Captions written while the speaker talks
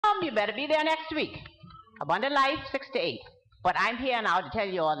you better be there next week. Abundant Life, 6 to 8. But I'm here now to tell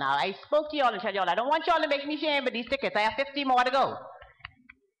you all now. I spoke to you all and tell you all I don't want you all to make me shame with these tickets. I have 50 more to go.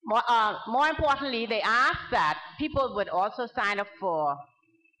 More importantly, they asked that people would also sign up for,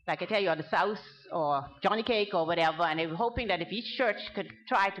 like I tell you, or the South or Johnny Cake or whatever, and they were hoping that if each church could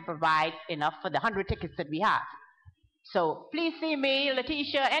try to provide enough for the 100 tickets that we have. So please see me,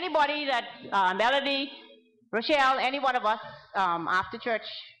 Letitia, anybody that, Melody, Rochelle, any one of us after church,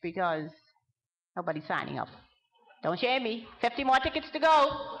 because nobody's signing up. Don't shame me. 50 more tickets to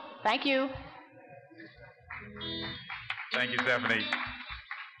go. Thank you. Thank you, Stephanie.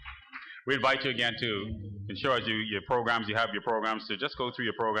 We invite you again to ensure you have your programs, to just go through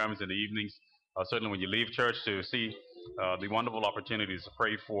your programs in the evenings, certainly when you leave church, to see the wonderful opportunities to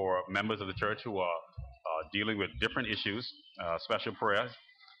pray for members of the church who are dealing with different issues, special prayers.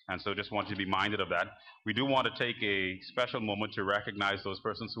 And so just want you to be minded of that. We do want to take a special moment to recognize those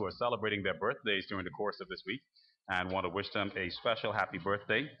persons who are celebrating their birthdays during the course of this week and want to wish them a special happy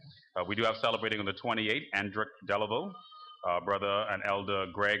birthday. We do have celebrating on the 28th, Endrick Delaveau. Brother and Elder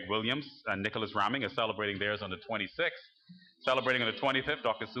Greg Williams and Nicholas Ramming are celebrating theirs on the 26th. Celebrating on the 25th,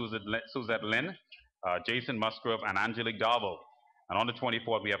 Dr. Suzette Lynn, Jason Musgrove, and Angelique Darville. And on the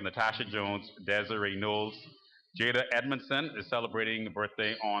 24th, we have Natasha Jones, Desiree Knowles. Jada Edmondson is celebrating a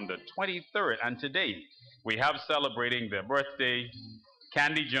birthday on the 23rd. And today, we have celebrating their birthday,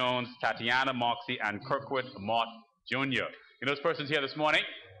 Candy Jones, Tatiana Moxie, and Kirkwood Mott Jr. You know those persons here this morning?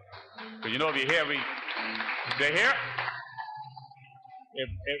 Because you know if you're here, they're here. If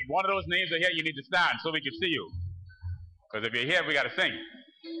one of those names are here, you need to stand so we can see you. Because if you're here, we got to sing.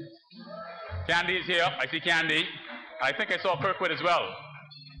 Candy is here. I see Candy. I think I saw Kirkwood as well.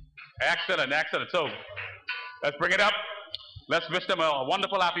 Excellent, excellent. So let's bring it up. Let's wish them a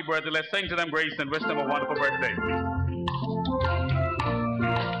wonderful happy birthday. Let's sing to them grace and wish them a wonderful birthday.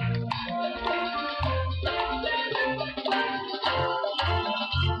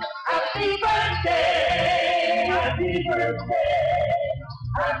 Happy birthday, happy birthday.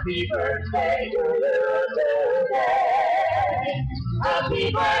 Happy birthday to you today. Happy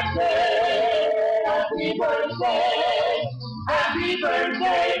birthday, happy birthday. Happy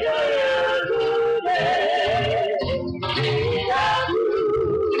birthday to you today. We love you,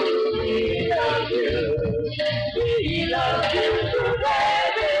 we love you. We love you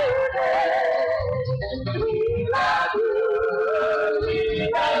today, today. We love you,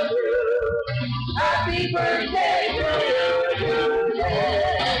 we love you. Happy birthday to you today.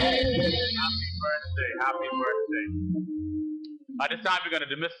 Happy birthday. At this time, we're going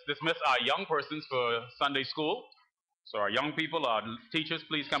to dismiss our young persons for Sunday school. So our young people, our teachers,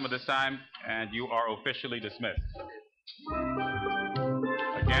 please come at this time, and you are officially dismissed.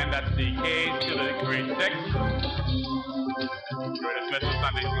 Again, that's the K's to the grade 6. You're dismissed for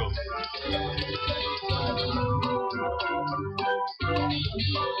Sunday school.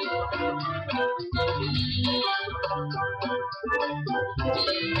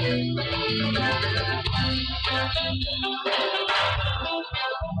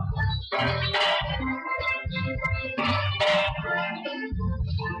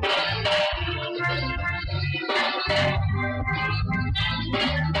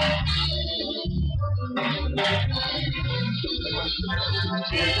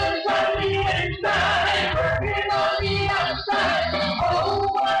 Jesus on the inside, working on the outside. Oh,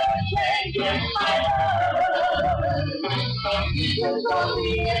 what a change in my life. Jesus on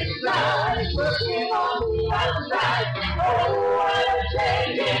the inside, working on the outside. Oh, what a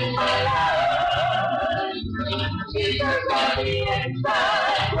change in my life. Jesus on the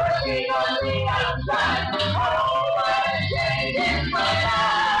inside, working on the outside. Oh, what a change in my life.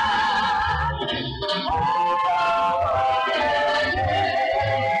 Oh,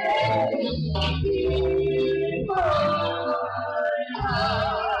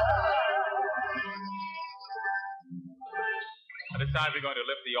 At this time, we're going to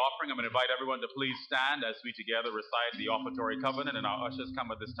lift the offering. I'm going to invite everyone to please stand as we together recite the offertory covenant, and our ushers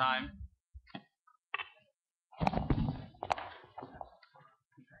come at this time.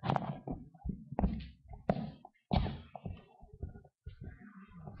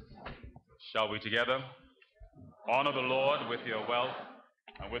 Shall we together honor the Lord with your wealth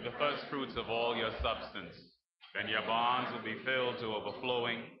and with the first fruits of all your substance? Then your barns will be filled to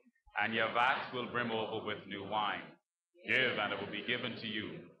overflowing, and your vats will brim over with new wine. Give, and it will be given to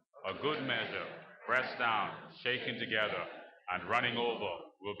you, a good measure, pressed down, shaken together, and running over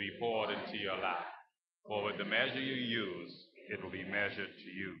will be poured into your lap. For with the measure you use, it will be measured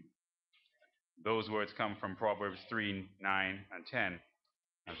to you. Those words come from Proverbs 3, 9, and 10,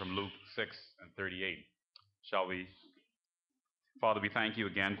 and from Luke 6 and 38. Shall we Father, we thank you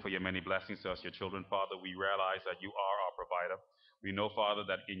again for your many blessings to us, your children. Father, we realize that you are our provider. We know, Father,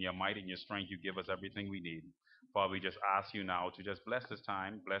 that in your might and your strength, you give us everything we need. Father, we just ask you now to just bless this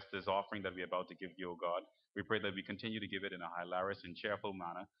time, bless this offering that we're about to give you, O God. We pray that we continue to give it in a hilarious and cheerful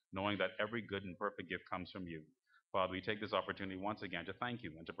manner, knowing that every good and perfect gift comes from you. Father, we take this opportunity once again to thank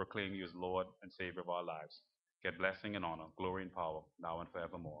you and to proclaim you as Lord and Savior of our lives. Get blessing and honor, glory and power, now and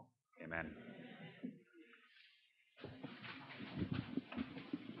forevermore. Amen.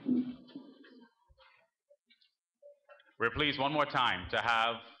 We're pleased one more time to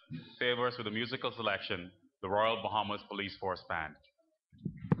have favors with the musical selection, the Royal Bahamas Police Force Band.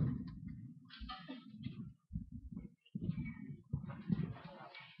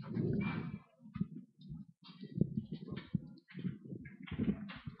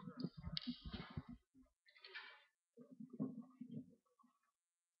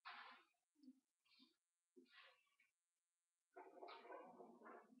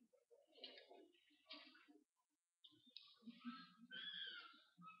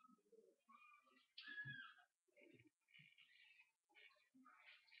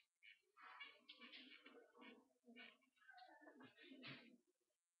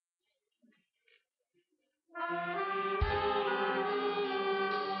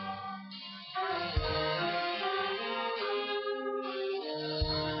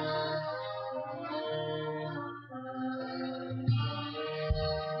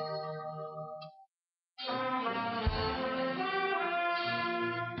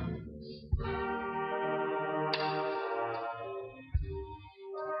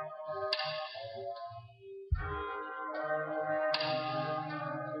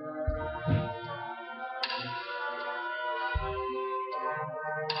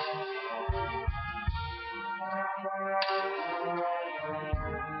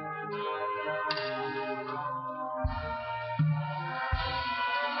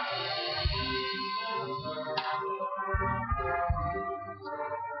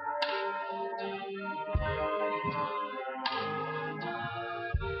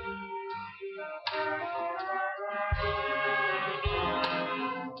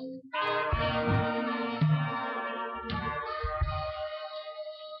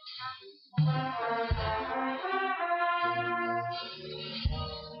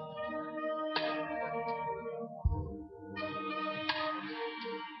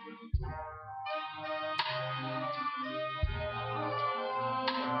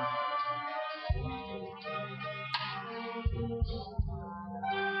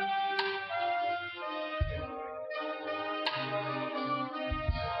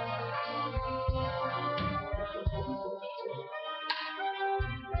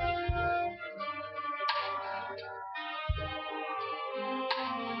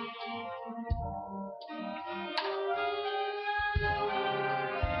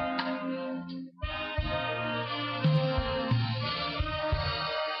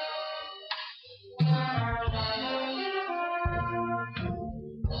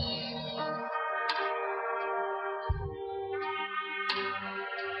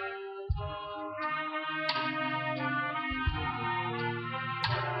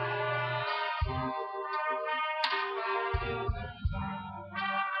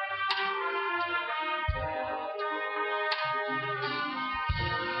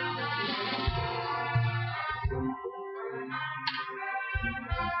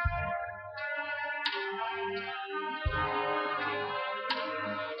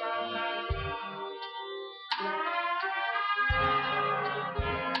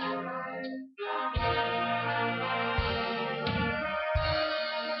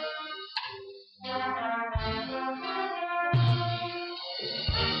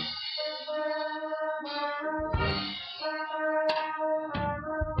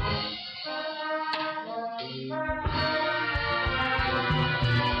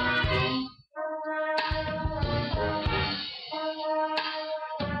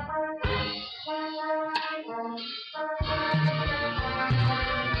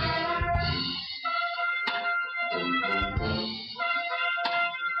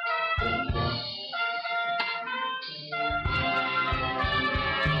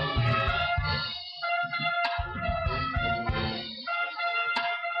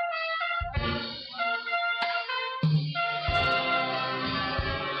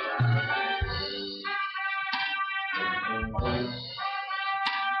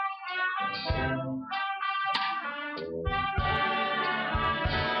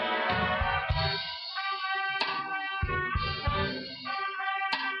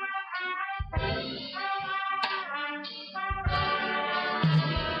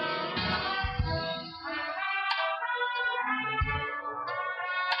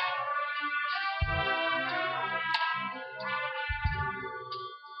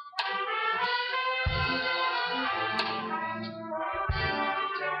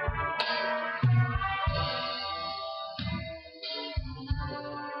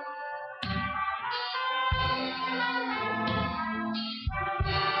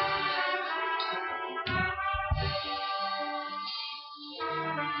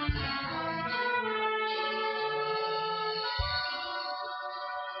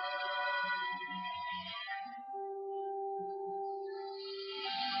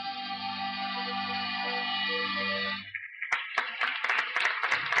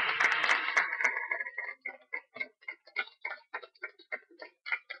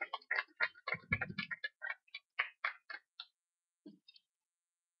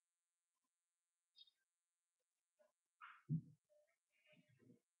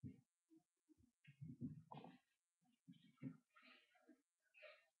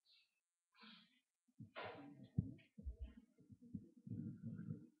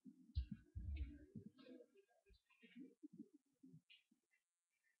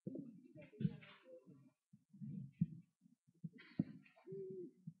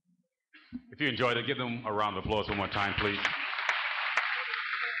 If you enjoyed it, give them a round of applause one more time, please.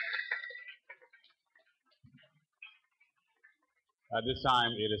 At this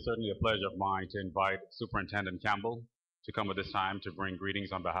time, it is certainly a pleasure of mine to invite Superintendent Campbell to come at this time to bring greetings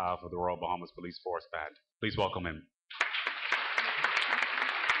on behalf of the Royal Bahamas Police Force Band. Please welcome him.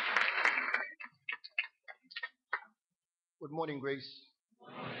 Good morning, Grace.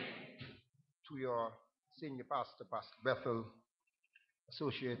 Good morning. To your senior pastor, Pastor Bethel,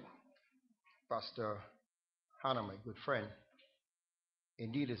 associate Pastor Hannah, my good friend.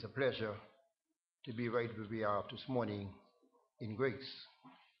 Indeed, it's a pleasure to be right where we are this morning in Grace.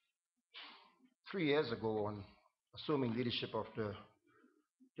 3 years ago, on assuming leadership of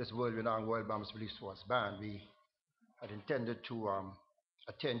this world-renowned Royal Bahamas Police Force Band, we had intended to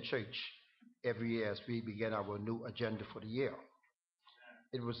attend church every year as we began our new agenda for the year.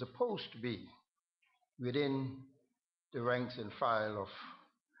 It was supposed to be within the ranks and file of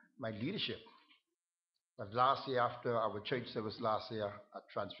my leadership. But last year, after our church service last year at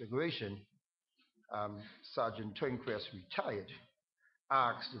Transfiguration, Sergeant Turnquest retired,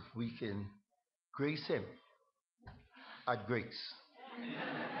 asked if we can grace him at Grace.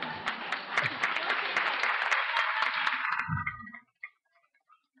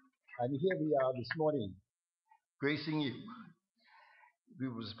 And here we are this morning, gracing you. We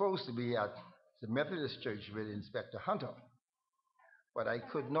were supposed to be at the Methodist Church with Inspector Hunter, but I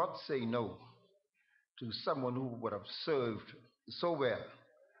could not say no to someone who would have served so well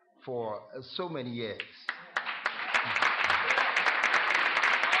for so many years.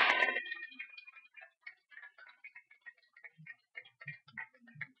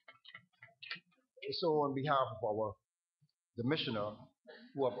 So on behalf of the missioner,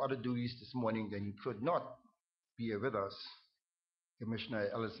 who have other duties this morning, then he could not be here with us, Commissioner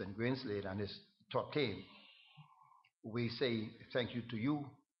Ellison Greenslade and his top team, we say thank you to you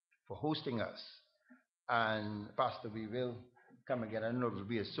for hosting us. And Pastor, we will come again. I don't know if it will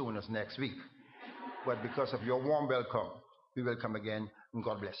be as soon as next week, but because of your warm welcome, we will come again, and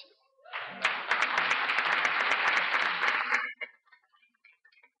God bless you.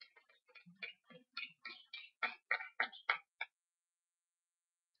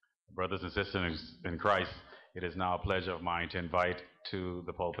 Brothers and sisters in Christ, it is now a pleasure of mine to invite to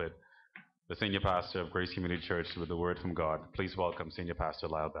the pulpit the Senior Pastor of Grace Community Church with the word from God. Please welcome Senior Pastor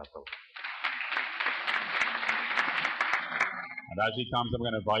Lyle Bethel. And as he comes, I'm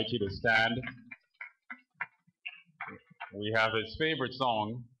going to invite you to stand. We have his favorite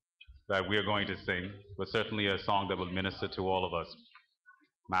song that we are going to sing, but certainly a song that will minister to all of us.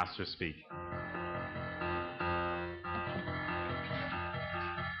 Master, speak.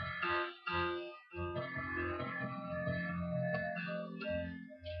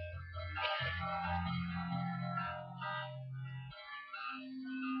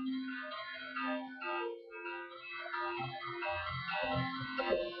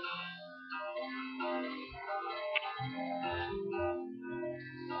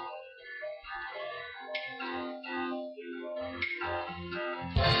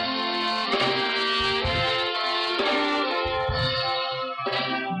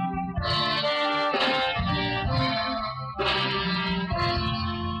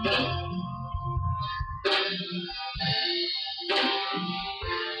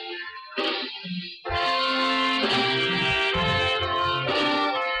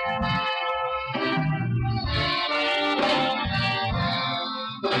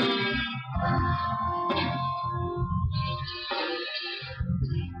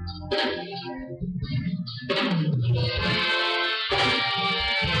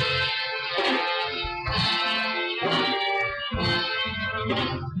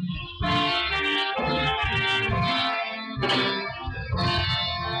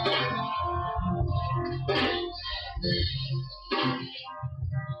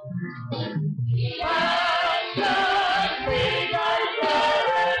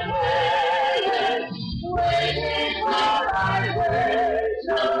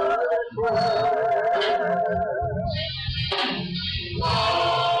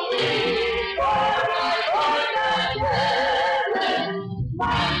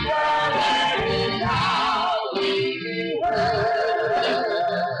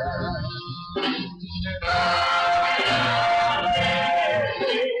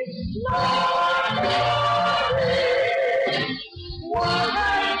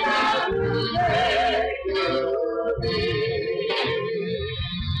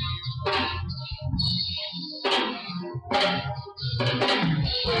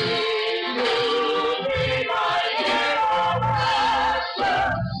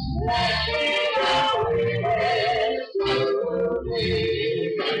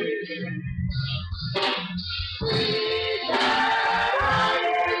 Amen.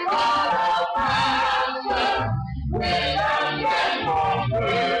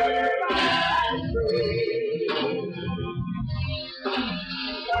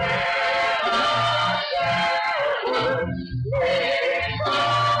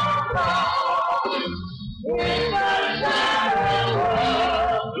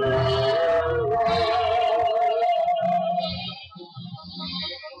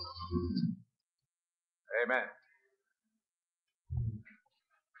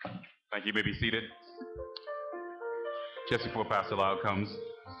 Thank you. You may be seated. Just before Pastor Lyle comes,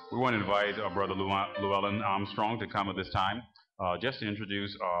 we want to invite our brother Llewellyn Armstrong to come at this time, just to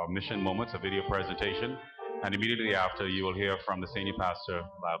introduce our Mission Moments, a video presentation. And immediately after, you will hear from the senior pastor,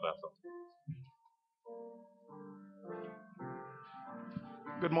 Lyle Bethel.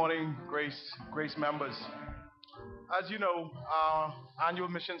 Good morning, Grace members. As you know, our annual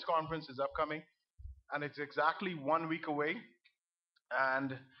missions conference is upcoming, and it's exactly 1 week away.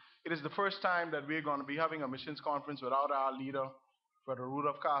 And it is the first time that we're going to be having a missions conference without our leader, Brother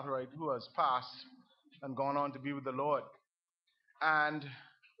Rudolph Cartwright, who has passed and gone on to be with the Lord. And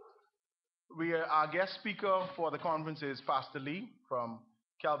our guest speaker for the conference is Pastor Lee from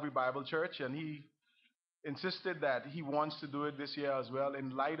Calvary Bible Church, and he insisted that he wants to do it this year as well,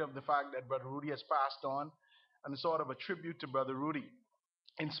 in light of the fact that Brother Rudy has passed on, and sort of a tribute to Brother Rudy,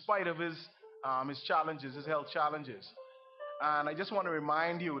 in spite of his challenges, his health challenges. And I just want to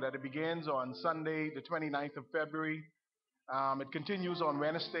remind you that it begins on Sunday, the 29th of February. It continues on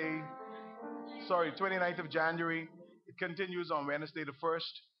 29th of January. It continues on Wednesday the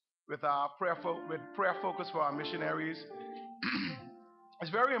 1st with our prayer focus for our missionaries. It's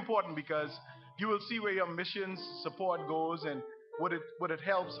very important because you will see where your missions support goes and what it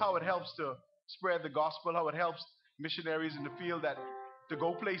helps, how it helps to spread the gospel, how it helps missionaries in the field to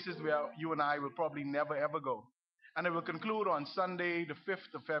go places where you and I will probably never ever go. And it will conclude on Sunday, the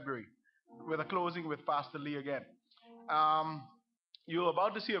 5th of February, with a closing with Pastor Lee again. You're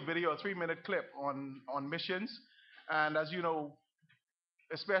about to see a video, a 3-minute clip on missions. And as you know,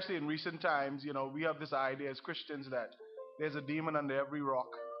 especially in recent times, we have this idea as Christians that there's a demon under every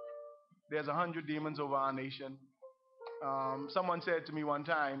rock. There's 100 demons over our nation. Someone said to me one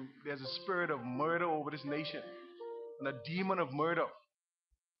time, there's a spirit of murder over this nation, and a demon of murder.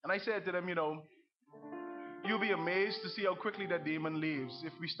 And I said to them, you'll be amazed to see how quickly that demon leaves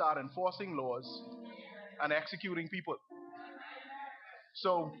if we start enforcing laws and executing people.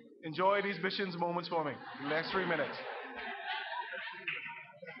 So enjoy these missions moments for me. The next 3 minutes.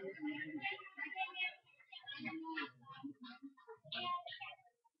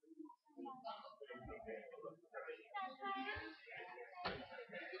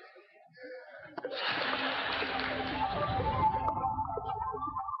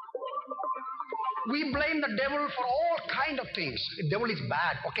 We blame the devil for all kind of things. The devil is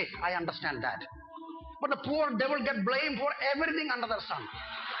bad. Okay, I understand that. But the poor devil gets blamed for everything under the sun.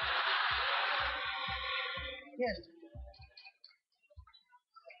 Yes.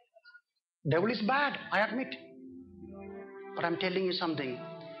 Devil is bad, I admit. But I'm telling you something.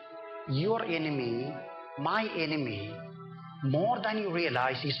 Your enemy, my enemy, more than you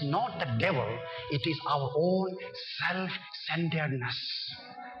realize, is not the devil. It is our own self-centeredness.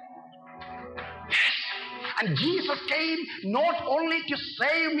 And Jesus came not only to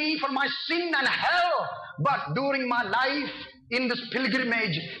save me from my sin and hell, but during my life in this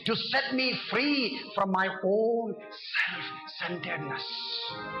pilgrimage to set me free from my own self-centeredness.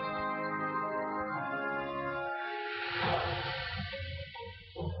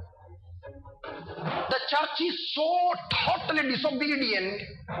 The church is so totally disobedient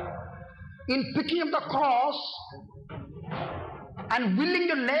in picking up the cross and willing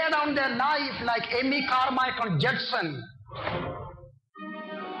to lay down their life like Amy Carmichael Judson,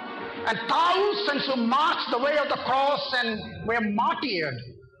 and thousands who marched the way of the cross and were martyred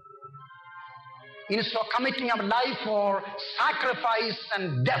instead of committing a life for sacrifice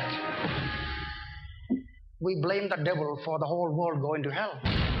and death. We blame the devil for the whole world going to hell.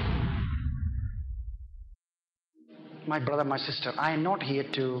 My brother, my sister, I am not here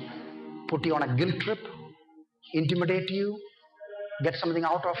to put you on a guilt trip, intimidate you, get something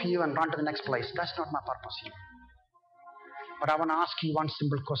out of you and run to the next place. That's not my purpose here. But I want to ask you one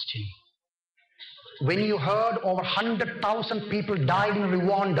simple question. When you heard over 100,000 people died in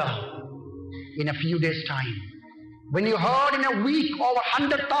Rwanda in a few days' time, when you heard in a week over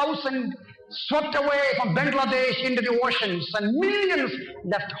 100,000 swept away from Bangladesh into the oceans and millions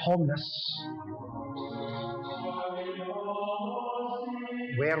left homeless,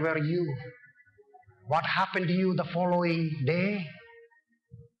 where were you? What happened to you the following day?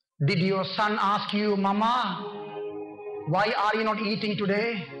 Did your son ask you, Mama, why are you not eating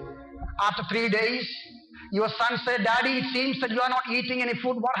today? After 3 days, your son said, Daddy, it seems that you are not eating any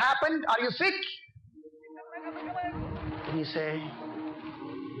food. What happened? Are you sick? And you say,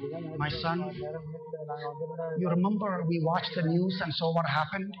 my son, you remember we watched the news and saw what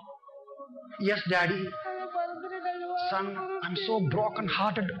happened? Yes, Daddy. Son, I'm so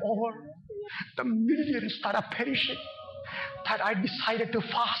broken-hearted over the millions that are perishing that I decided to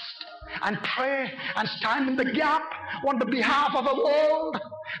fast and pray and stand in the gap on the behalf of a world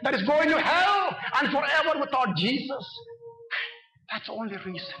that is going to hell and forever without Jesus. That's the only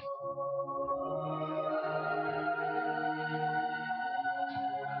reason.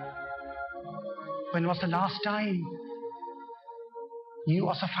 When was the last time you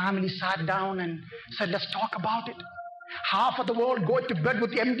as a family sat down and said, let's talk about it? Half of the world go to bed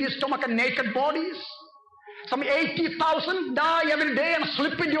with empty stomach and naked bodies. Some 80,000 die every day and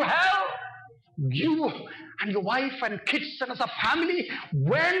slip into hell. You and your wife and kids and as a family,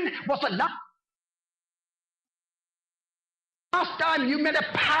 when was the last time you made a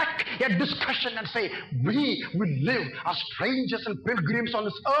pact, a discussion and say, we will live as strangers and pilgrims on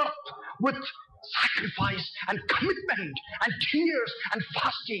this earth with sacrifice and commitment and tears and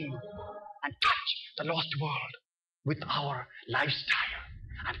fasting and touch the lost world with our lifestyle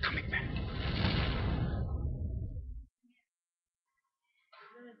and commitment?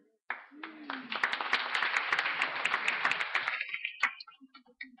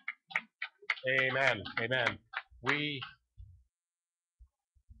 Amen. Amen. We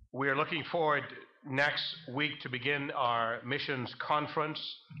are looking forward next week to begin our missions conference.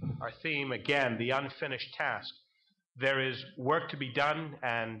 Our theme, again, the unfinished task. There is work to be done,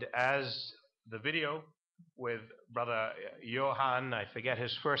 and as the video with Brother Johan, I forget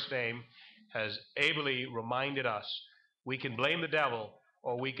his first name, has ably reminded us, we can blame the devil,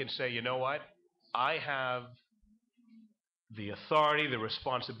 or we can say, you know what? I have the authority, the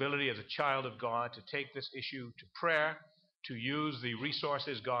responsibility as a child of God to take this issue to prayer, to use the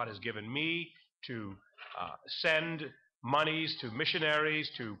resources God has given me, to send monies to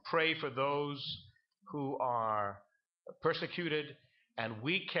missionaries, to pray for those who are persecuted. And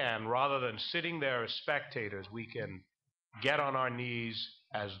we can, rather than sitting there as spectators, we can get on our knees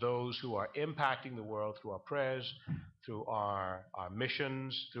as those who are impacting the world through our prayers, through our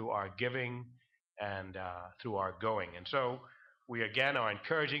missions, through our giving, and through our going. And so we again are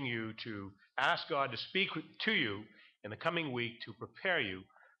encouraging you to ask God to speak to you in the coming week to prepare you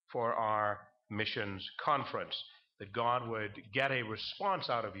for our missions conference, that God would get a response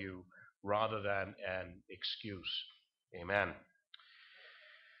out of you rather than an excuse. Amen.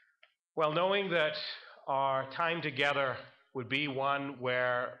 Well, knowing that our time together would be one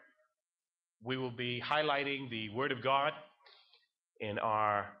where we will be highlighting the Word of God in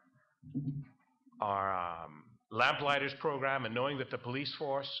our Lamplighters program, and knowing that the police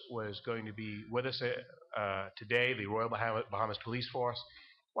force was going to be with us today, the Royal Bahamas Police Force,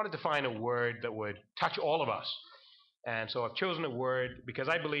 wanted to find a word that would touch all of us. And so I've chosen a word because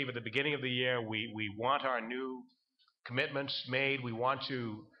I believe at the beginning of the year we want our new commitments made. We want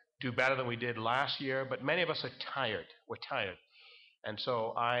to do better than we did last year, but many of us are tired. We're tired. And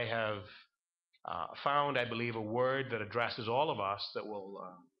so I have found, I believe, a word that addresses all of us, that will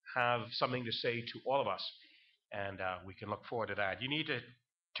have something to say to all of us. And we can look forward to that. You need to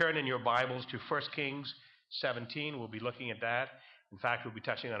turn in your Bibles to 1 Kings 17. We'll be looking at that. In fact, we'll be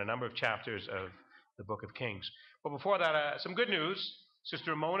touching on a number of chapters of the book of Kings. But before that, some good news.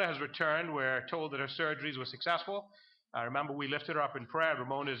 Sister Ramona has returned. We're told that her surgeries were successful. Remember, we lifted her up in prayer.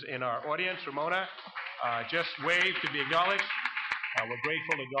 Ramona's in our audience. Ramona, just wave to be acknowledged. We're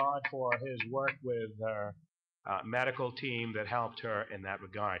grateful to God for his work with her medical team that helped her in that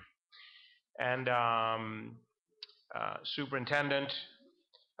regard. And Superintendent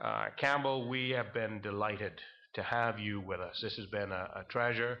Campbell, we have been delighted to have you with us. This has been a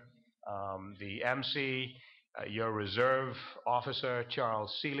treasure. The MC, your reserve officer,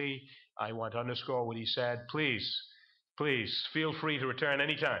 Charles Seeley, I want to underscore what he said. Please feel free to return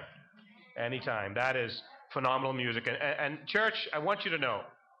anytime. Anytime. That is phenomenal music. And church, I want you to know,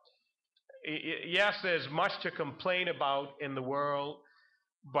 yes, there's much to complain about in the world,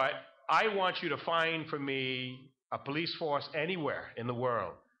 but I want you to find for me a police force anywhere in the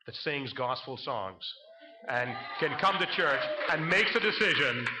world that sings gospel songs and can come to church and makes a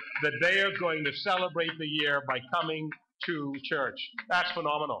decision that they are going to celebrate the year by coming to church. That's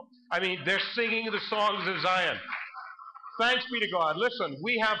phenomenal. I mean, they're singing the songs of Zion. Thanks be to God. Listen,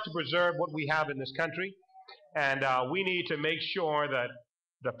 we have to preserve what we have in this country, and we need to make sure that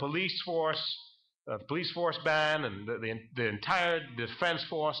the police force, police force band and the entire defense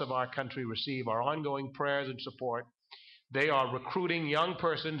force of our country receive our ongoing prayers and support. They are recruiting young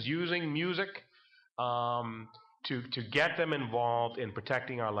persons using music to get them involved in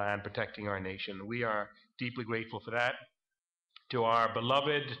protecting our land, protecting our nation. We are deeply grateful for that. To our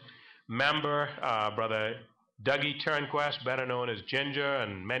beloved member, Brother Dougie Turnquest, better known as Ginger,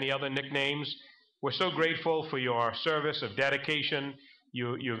 and many other nicknames, we're so grateful for your service of dedication.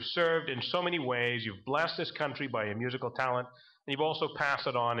 You've served in so many ways. You've blessed this country by your musical talent, and you've also passed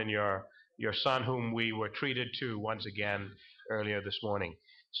it on in your son, whom we were treated to once again earlier this morning.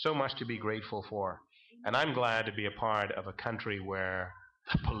 So much to be grateful for. And I'm glad to be a part of a country where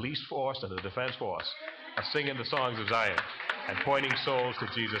the police force and the defense force are singing the songs of Zion and pointing souls to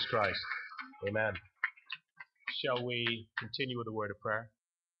Jesus Christ. Amen. Shall we continue with a word of prayer?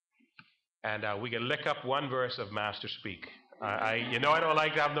 And we can lick up one verse of Master Speak. I don't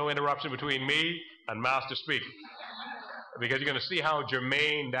like to have no interruption between me and Master Speak, because you're going to see how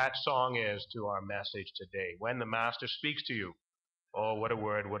germane that song is to our message today. When the Master speaks to you, oh, what a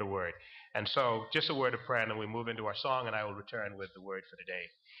word, what a word. And so just a word of prayer, and then we move into our song, and I will return with the word for today.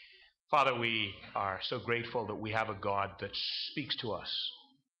 Father, we are so grateful that we have a God that speaks to us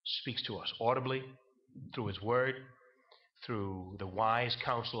audibly through his word, through the wise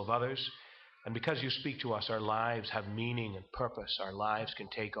counsel of others. And because you speak to us, our lives have meaning and purpose. Our lives can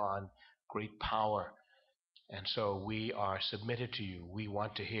take on great power. And so we are submitted to you. We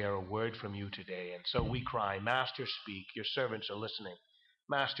want to hear a word from you today. And so we cry, Master, speak. Your servants are listening.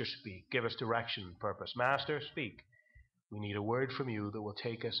 Master, speak. Give us direction and purpose. Master, speak. We need a word from you that will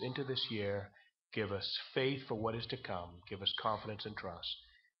take us into this year. Give us faith for what is to come. Give us confidence and trust.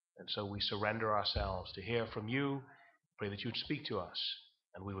 And so we surrender ourselves to hear from you. Pray that you'd speak to us,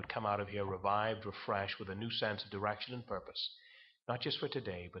 and we would come out of here revived, refreshed, with a new sense of direction and purpose, not just for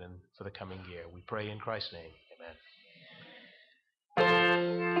today, but for the coming year. We pray in Christ's name. Amen.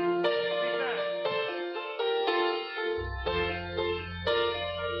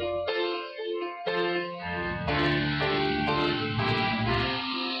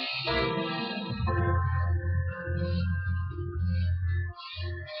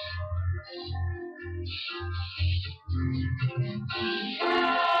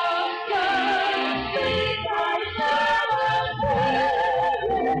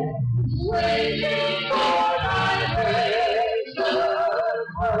 Waiting for thy grace to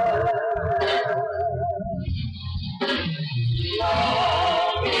fall.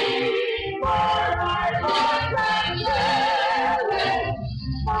 Longing for thy voice and cherish,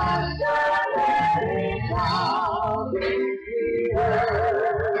 Master, let it sound in the earth.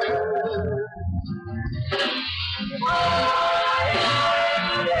 I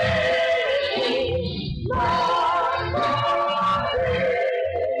am waiting, Lord, for thee.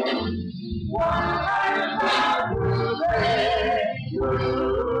 One has come to break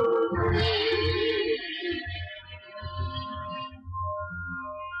through me.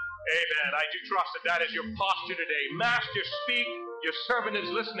 Amen. I do trust that is your posture today. Master, speak. Your servant is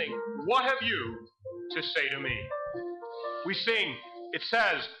listening. What have you to say to me? We sing, it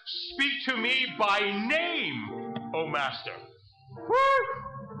says, speak to me by name, O Master.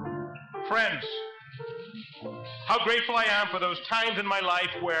 Woo! Friends, how grateful I am for those times in my life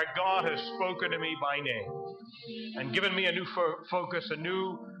where God has spoken to me by name and given me a new focus, a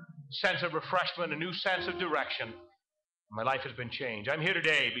new sense of refreshment, a new sense of direction. My life has been changed. I'm here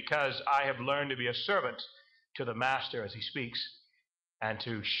today because I have learned to be a servant to the Master as he speaks, and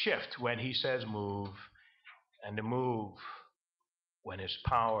to shift when he says move, and to move when his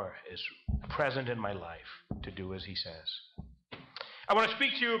power is present in my life to do as he says. I want to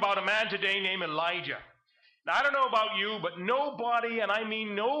speak to you about a man today named Elijah. Now, I don't know about you, but nobody, and I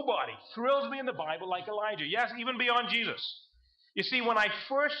mean nobody, thrills me in the Bible like Elijah. Yes, even beyond Jesus. You see, when I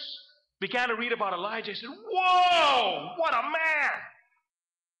first began to read about Elijah, I said, whoa, what a man!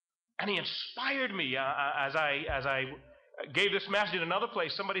 And he inspired me as I gave this message in another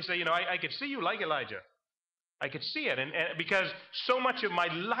place. Somebody said, I could see you like Elijah. I could see it. And because so much of my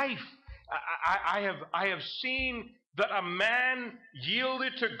life, I have seen that a man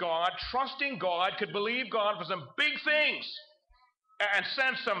yielded to God, trusting God, could believe God for some big things and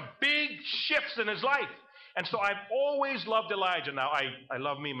sense some big shifts in his life. And so I've always loved Elijah. Now, I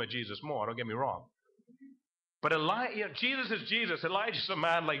love me my Jesus more, don't get me wrong. But Jesus is Jesus. Elijah's a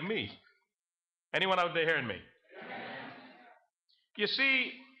man like me. Anyone out there hearing me? You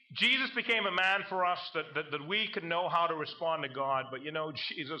see, Jesus became a man for us that we could know how to respond to God. But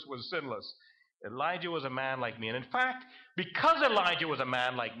Jesus was sinless. Elijah was a man like me. And in fact, because Elijah was a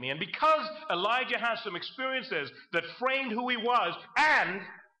man like me, and because Elijah has some experiences that framed who he was, and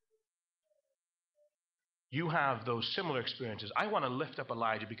you have those similar experiences. I want to lift up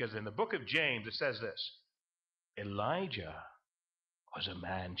Elijah because in the book of James it says this: Elijah was a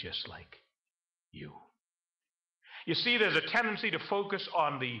man just like you. You see, there's a tendency to focus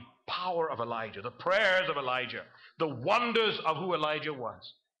on the power of Elijah, the prayers of Elijah, the wonders of who Elijah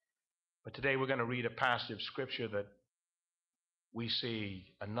was. But today we're going to read a passage of Scripture that we see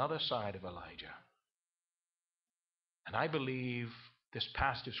another side of Elijah. And I believe this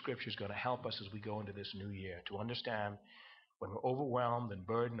passage of Scripture is going to help us as we go into this new year to understand when we're overwhelmed and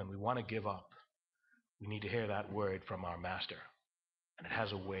burdened and we want to give up, we need to hear that word from our Master. And it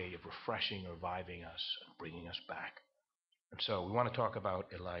has a way of refreshing, reviving us, and bringing us back. And so we want to talk about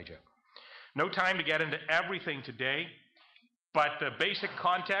Elijah. No time to get into everything today, but the basic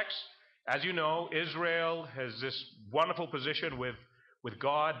context, as you know, Israel has this wonderful position with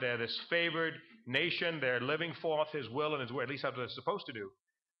God. They're this favored nation. They're living forth His will and His word. At least that's what they're supposed to do.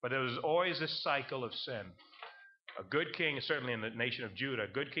 But there's always this cycle of sin. A good king, certainly in the nation of Judah, a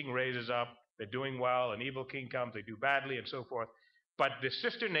good king raises up. They're doing well. An evil king comes. They do badly and so forth. But the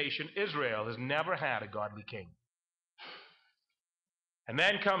sister nation, Israel, has never had a godly king. And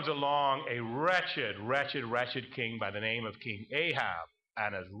then comes along a wretched king by the name of King Ahab.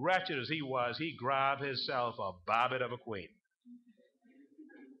 And as wretched as he was, he grabbed himself a babbit of a queen.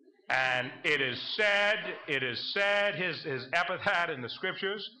 And it is said, his epithet in the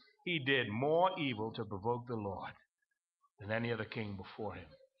Scriptures, he did more evil to provoke the Lord than any other king before him.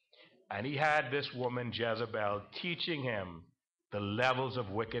 And he had this woman, Jezebel, teaching him the levels of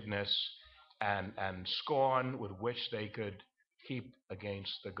wickedness and scorn with which they could heap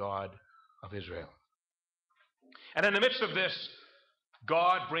against the God of Israel. And in the midst of this,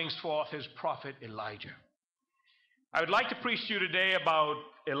 God brings forth His prophet Elijah. I would like to preach to you today about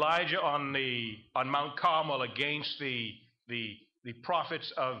Elijah on Mount Carmel against the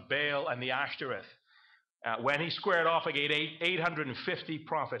prophets of Baal and the Ashtoreth, when he squared off against 850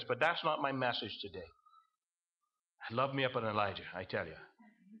 prophets. But that's not my message today. I love me up on Elijah, I tell you.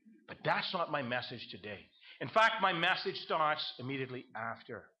 But that's not my message today. In fact, my message starts immediately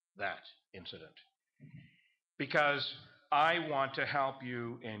after that incident. Because I want to help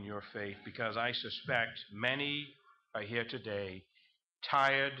you in your faith, because I suspect many are here today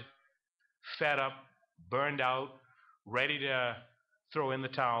tired, fed up, burned out, ready to throw in the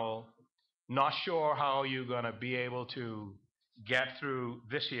towel, not sure how you're going to be able to get through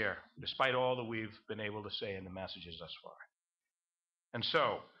this year, despite all that we've been able to say in the messages thus far. And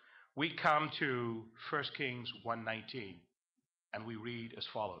so, we come to 1 Kings 1:19, and we read as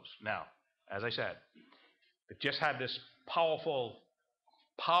follows. Now, as I said, it just had this powerful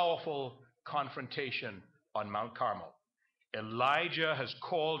confrontation on Mount Carmel. Elijah has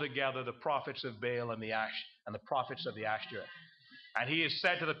called together the prophets of Baal and the prophets of the Ashtoreth. And he has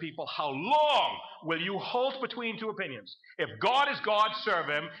said to the people, how long will you halt between two opinions? If God is God, serve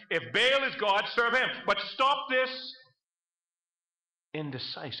Him. If Baal is God, serve him. But stop this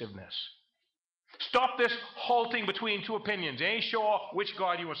indecisiveness. Stop this halting between two opinions. You ain't sure which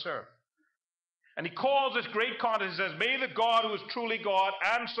God you will serve. And he calls this great contest. He says, may the God who is truly God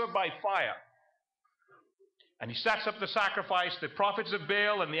answer by fire. And he sets up the sacrifice. The prophets of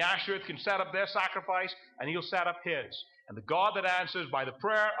Baal and the Ashtoreth can set up their sacrifice, and he'll set up his. And the God that answers by the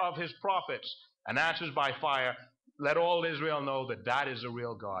prayer of his prophets and answers by fire, let all Israel know that that is a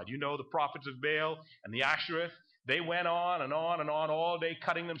real God. You know the prophets of Baal and the Ashtoreth, they went on and on and on all day,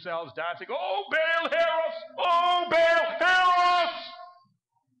 cutting themselves, dancing, oh, Baal, hear us! Oh, Baal, hear us!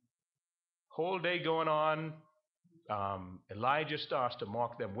 Whole day going on. Elijah starts to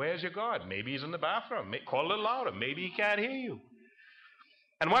mock them. Where's your God? Maybe he's in the bathroom. Call a little louder. Maybe he can't hear you.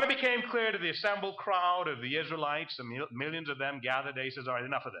 And when it became clear to the assembled crowd of the Israelites, and millions of them gathered, he says, all right,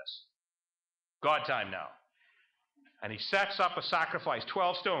 enough of this. God time now. And he sets up a sacrifice,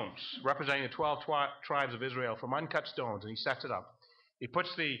 12 stones, representing the 12 tribes of Israel from uncut stones, and he sets it up. He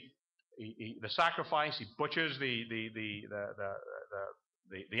puts the sacrifice, he butchers the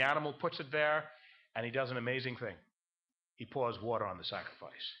animal, puts it there, and he does an amazing thing. He pours water on the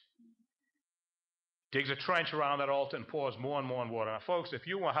sacrifice. Digs a trench around that altar and pours more and more water. Now, folks, if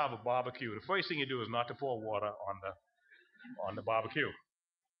you want to have a barbecue, the first thing you do is not to pour water on the barbecue.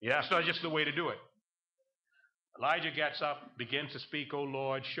 Yeah, that's not just the way to do it. Elijah gets up, begins to speak, "O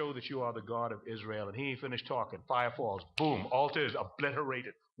Lord, show that you are the God of Israel." And he finished talking. Fire falls. Boom. Altar is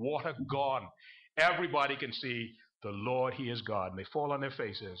obliterated. Water gone. Everybody can see the Lord, He is God. And they fall on their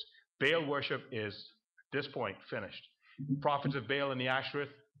faces. Baal worship is, at this point, finished. Prophets of Baal and the Ashtoreth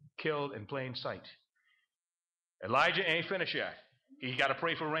killed in plain sight. Elijah ain't finished yet. He got to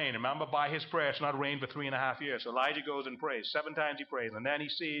pray for rain. Remember, by his prayer, it's not rained for 3.5 years. So Elijah goes and prays. 7 times he prays. And then he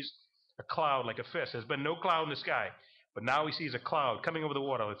sees a cloud like a fist. There's been no cloud in the sky, but now he sees a cloud coming over the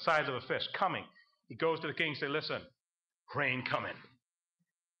water, the size of a fist, coming. He goes to the king and says, listen, rain coming.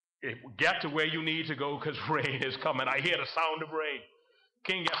 Get to where you need to go because rain is coming. I hear the sound of rain.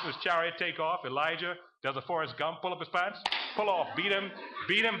 King gets his chariot, take off. Elijah does a Forrest Gump, pull up his pants, pull off, beat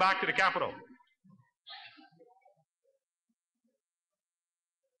him back to the capital.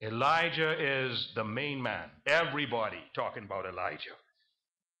 Elijah is the main man. Everybody talking about Elijah.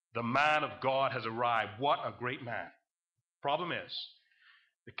 The man of God has arrived. What a great man. Problem is,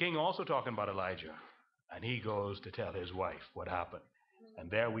 the king also talking about Elijah, and he goes to tell his wife what happened.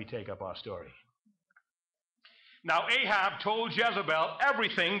 And there we take up our story. Now Ahab told Jezebel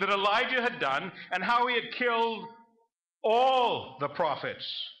everything that Elijah had done and how he had killed all the prophets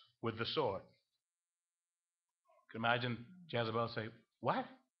with the sword. You can imagine Jezebel say, what?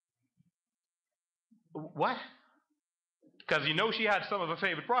 What? Because you know she had some of her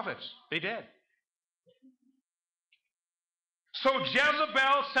favorite prophets. They did. So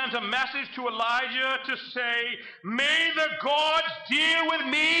Jezebel sent a message to Elijah to say, may the gods deal with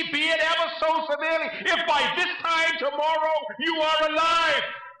me, be it ever so severely, if by this time tomorrow you are alive.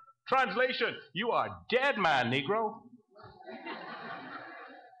 Translation, you are dead, man, Negro.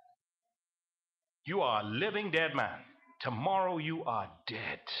 You are a living dead man. Tomorrow you are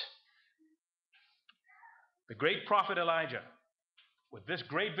dead. The great prophet Elijah, with this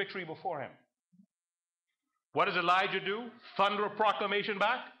great victory before him, what does Elijah do? Thunder a proclamation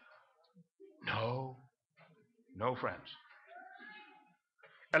back? No. No, friends.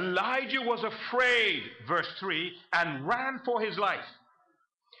 Elijah was afraid, verse 3, and ran for his life.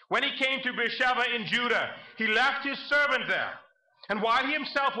 When he came to Beersheba in Judah, he left his servant there. And while he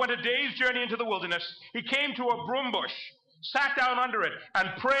himself went a day's journey into the wilderness, he came to a broom bush, sat down under it, and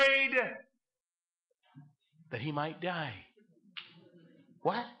prayed that he might die.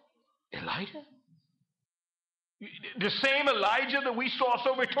 What? Elijah? The same Elijah that we saw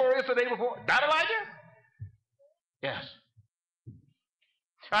so victorious the day before? That Elijah? Yes.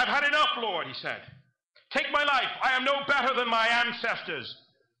 I've had enough, Lord, he said. Take my life. I am no better than my ancestors.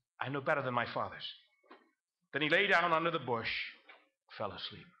 I am no better than my fathers. Then he lay down under the bush, fell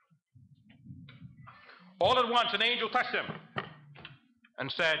asleep. All at once an angel touched him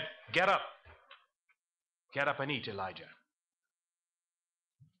and said, get up. Get up and eat, Elijah.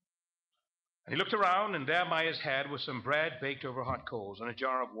 And he looked around, and there by his head was some bread baked over hot coals and a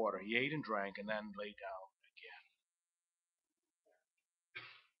jar of water. He ate and drank and then lay down again.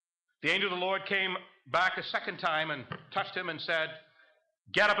 The angel of the Lord came back a second time and touched him and said,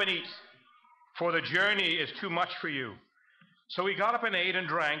 get up and eat, for the journey is too much for you. So he got up and ate and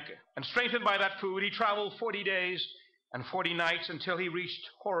drank, and strengthened by that food, he traveled 40 days and 40 nights until he reached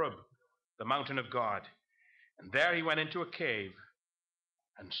Horeb, the mountain of God. And there he went into a cave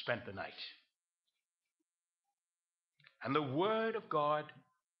and spent the night. And the word of God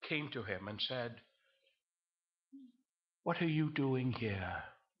came to him and said, what are you doing here,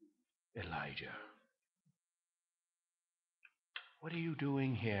 Elijah? What are you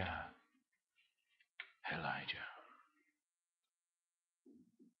doing here, Elijah?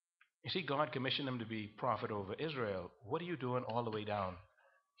 You see, God commissioned him to be prophet over Israel. What are you doing all the way down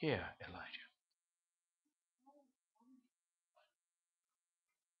here, Elijah?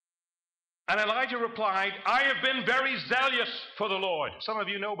 And Elijah replied, I have been very zealous for the Lord. Some of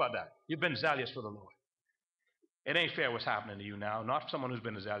you know about that. You've been zealous for the Lord. It ain't fair what's happening to you now. Not someone who's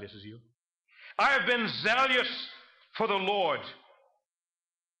been as zealous as you. I have been zealous for the Lord,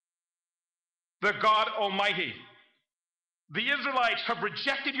 the God Almighty. The Israelites have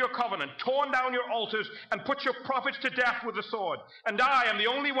rejected your covenant, torn down your altars, and put your prophets to death with the sword. And I am the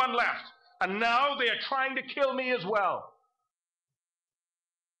only one left. And now they are trying to kill me as well.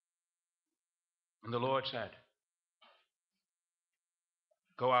 And the Lord said,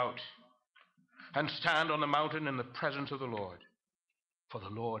 go out and stand on the mountain in the presence of the Lord, for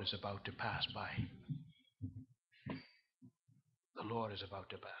the Lord is about to pass by. The Lord is about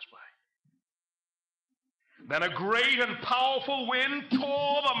to pass by. Then a great and powerful wind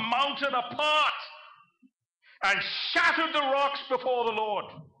tore the mountain apart and shattered the rocks before the Lord.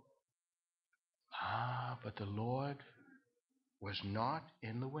 But the Lord was not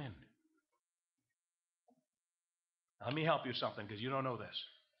in the wind. Let me help you something, because you don't know this.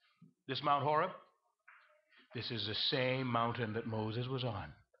 This Mount Horeb, this is the same mountain that Moses was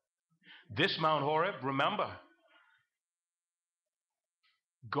on. This Mount Horeb, remember,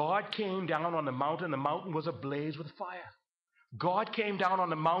 God came down on the mountain was ablaze with fire. God came down on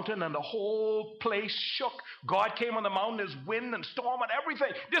the mountain and the whole place shook. God came on the mountain, there's wind and storm and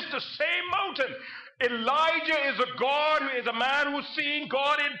everything. This is the same mountain. Elijah is a man who's seen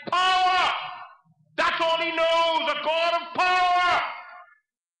God in power. That's all he knows, a God of power.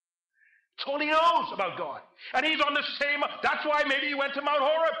 That's all he knows about God. And he's on the same, that's why maybe he went to Mount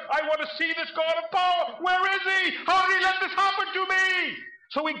Horeb. I want to see this God of power. Where is he? How did he let this happen to me?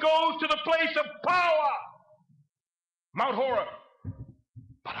 So he goes to the place of power. Mount Horeb.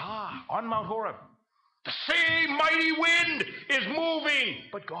 But on Mount Horeb, the same mighty wind is moving,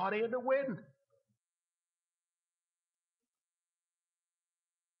 but God ain't the wind.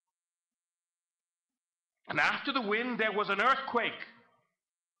 And after the wind, there was an earthquake.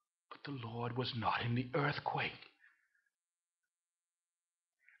 But the Lord was not in the earthquake.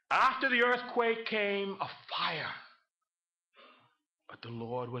 After the earthquake came a fire. But the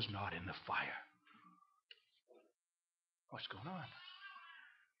Lord was not in the fire. What's going on?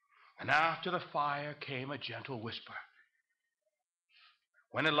 And after the fire came a gentle whisper.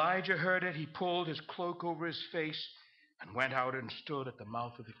 When Elijah heard it, he pulled his cloak over his face and went out and stood at the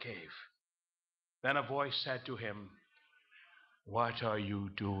mouth of the cave. Then a voice said to him, "What are you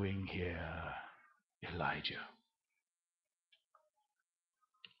doing here, Elijah?"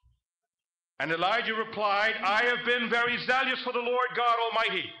 And Elijah replied, "I have been very zealous for the Lord God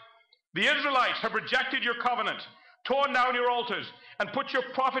Almighty. The Israelites have rejected your covenant, torn down your altars, and put your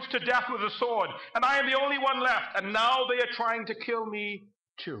prophets to death with the sword. And I am the only one left, and now they are trying to kill me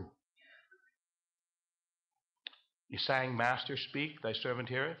too." You sang, "Master, speak, thy servant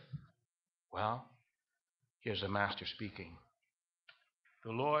heareth." Well, here's the master speaking.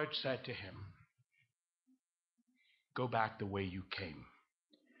 The Lord said to him, "Go back the way you came,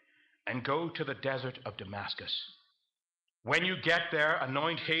 and go to the desert of Damascus. When you get there,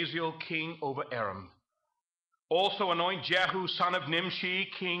 anoint Hazael king over Aram. Also anoint Jehu son of Nimshi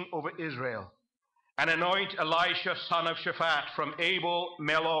king over Israel, and anoint Elisha son of Shaphat from Abel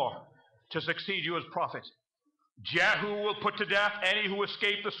Melor to succeed you as prophet. Jehu will put to death any who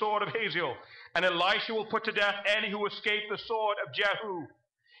escape the sword of Hazael, and Elisha will put to death any who escape the sword of Jehu.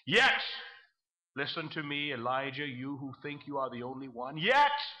 Yet, listen to me, Elijah, you who think you are the only one,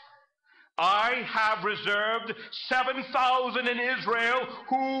 yet I have reserved 7,000 in Israel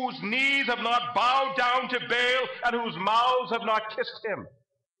whose knees have not bowed down to Baal and whose mouths have not kissed him."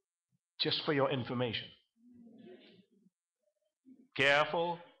 Just for your information.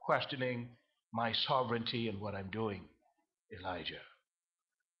 Careful questioning my sovereignty and what I'm doing, Elijah.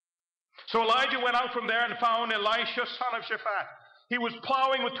 So Elijah went out from there and found Elisha son of Shaphat. He was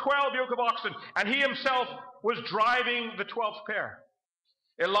plowing with 12 yoke of oxen, and he himself was driving the 12th pair.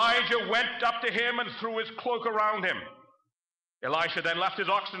 Elijah went up to him and threw his cloak around him. Elisha then left his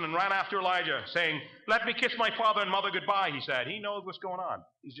oxen and ran after Elijah, saying, "Let me kiss my father and mother goodbye," he said. He knows what's going on.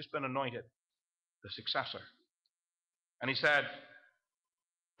 He's just been anointed, the successor. And he said,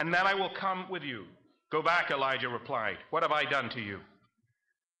 "And then I will come with you." "Go back," Elijah replied. "What have I done to you?"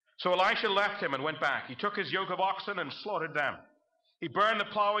 So Elisha left him and went back. He took his yoke of oxen and slaughtered them. He burned the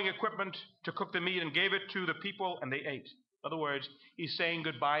plowing equipment to cook the meat and gave it to the people, and they ate. In other words, he's saying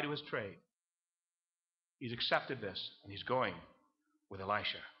goodbye to his trade. He's accepted this, and he's going with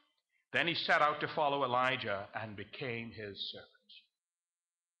Elisha. Then he set out to follow Elijah and became his servant.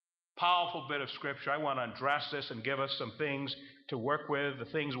 Powerful bit of scripture. I want to address this and give us some things to work with. The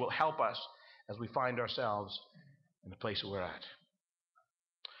things will help us as we find ourselves in the place that we're at.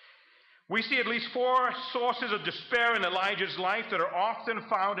 We see at least 4 sources of despair in Elijah's life that are often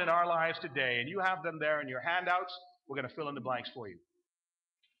found in our lives today, and you have them there in your handouts. We're going to fill in the blanks for you.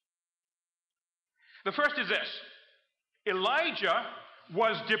 The first is this. Elijah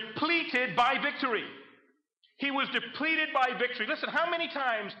was depleted by victory. He was depleted by victory. Listen, how many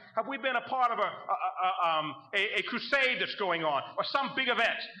times have we been a part of a crusade that's going on, or some big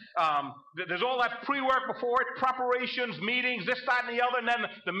event? There's all that pre-work before it, preparations, meetings, this, that, and the other, and then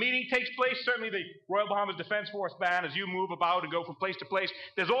the meeting takes place. Certainly the Royal Bahamas Defense Force Band, as you move about and go from place to place,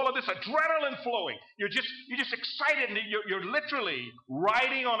 there's all of this adrenaline flowing. You're just excited, and you're literally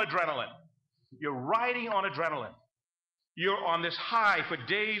riding on adrenaline. You're riding on adrenaline. You're on this high for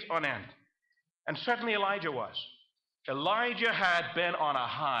days on end. And certainly Elijah was. Elijah had been on a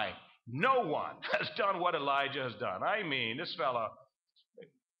high. No one has done what Elijah has done. I mean, this fella,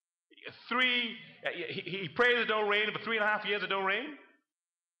 he prays it don't rain, but 3.5 years it don't rain.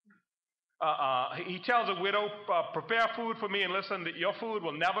 He tells a widow, "Prepare food for me, and listen, that your food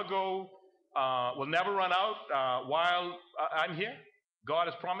will never run out while I'm here." God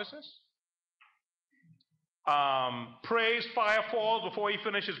has promised us. Prays fire falls before he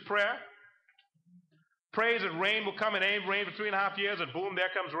finishes prayer. prays that rain will come, and it ain't rained for 3.5 years, and boom, there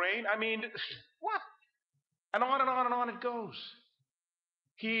comes rain. I mean, what? And on and on and on it goes.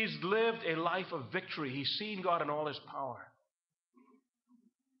 He's lived a life of victory. He's seen God in all his power.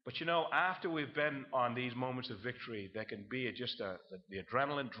 But you know, after we've been on these moments of victory, there can be the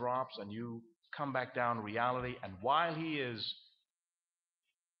adrenaline drops and you come back down to reality. And while he is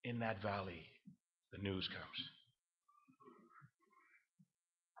in that valley, the news comes.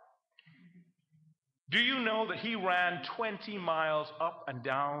 Do you know that he ran 20 miles up and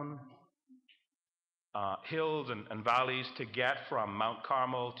down hills and valleys to get from Mount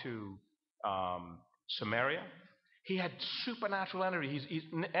Carmel to Samaria? He had supernatural energy. He's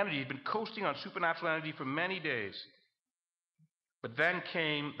been coasting on supernatural energy for many days. But then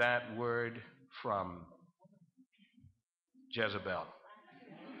came that word from Jezebel.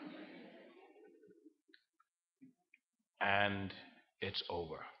 And it's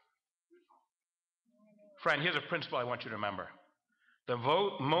over. Friend, here's a principle I want you to remember. The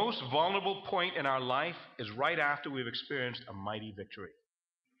most vulnerable point in our life is right after we've experienced a mighty victory.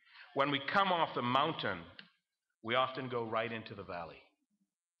 When we come off the mountain, we often go right into the valley.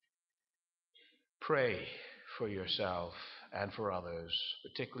 Pray for yourself and for others,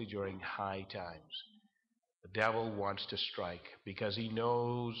 particularly during high times. The devil wants to strike because he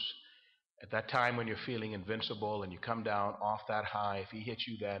knows at that time when you're feeling invincible and you come down off that high, if he hits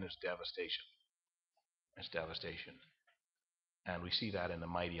you then, it's devastation. It's devastation. And we see that in the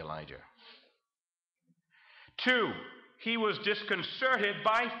mighty Elijah. 2, he was disconcerted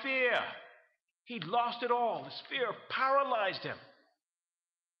by fear. He'd lost it all. This fear paralyzed him.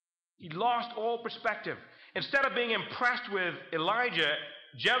 He lost all perspective. Instead of being impressed with Elijah,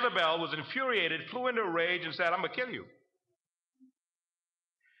 Jezebel was infuriated, flew into a rage, and said, I'm going to kill you.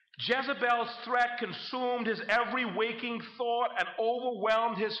 Jezebel's threat consumed his every waking thought and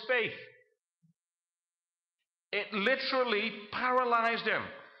overwhelmed his faith. It literally paralyzed him.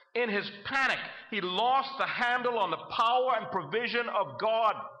 In his panic, he lost the handle on the power and provision of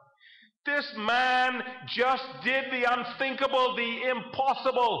God. This man just did the unthinkable, the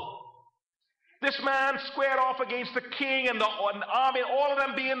impossible. This man squared off against the king and the army, all of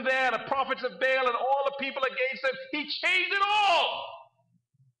them being there, the prophets of Baal and all the people against him. He changed it all.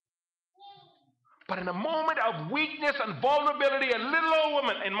 But in a moment of weakness and vulnerability, a little old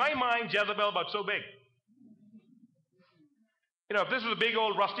woman, in my mind, Jezebel about so big. You know, if this was a big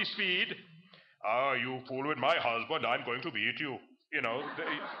old rusty Swede, you fool with my husband, I'm going to beat you. You know,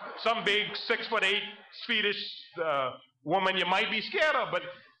 some big 6'8" Swedish woman you might be scared of, but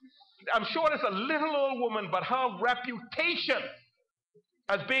I'm sure it's a little old woman, but her reputation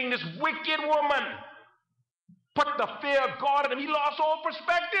as being this wicked woman put the fear of God in him. He lost all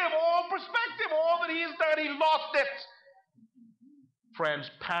perspective, all that he has done, he lost it. Friends,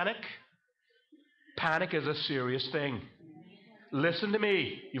 panic is a serious thing. Listen to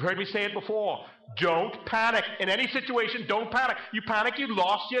me. You've heard me say it before. Don't panic. In any situation, don't panic. You panic, you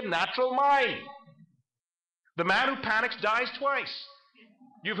lost your natural mind. The man who panics dies twice.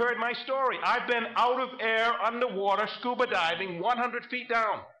 You've heard my story. I've been out of air, underwater, scuba diving, 100 feet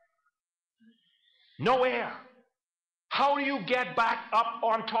down. No air. How do you get back up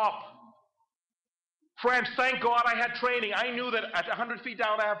on top? Friends, thank God I had training. I knew that at 100 feet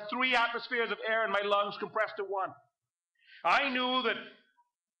down, I have 3 atmospheres of air in my lungs compressed to 1. I knew that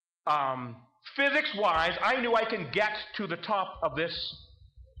physics-wise, I knew I can get to the top of this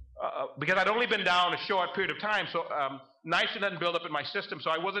because I'd only been down a short period of time, so nitrogen hadn't built up in my system, so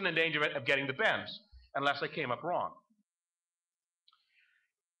I wasn't in danger of getting the bends unless I came up wrong.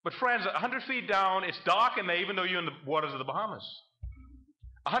 But friends, 100 feet down, it's dark in there even though you're in the waters of the Bahamas.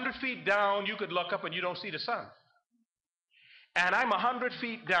 100 feet down, you could look up and you don't see the sun. And I'm 100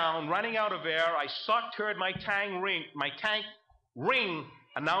 feet down, running out of air. I sucked, heard my tank ring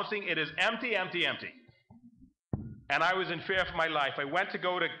announcing it is empty, empty, empty. And I was in fear for my life. I went to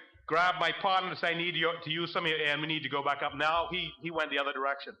go to grab my partner and say, I need you to use some of your air and we need to go back up. Now he went the other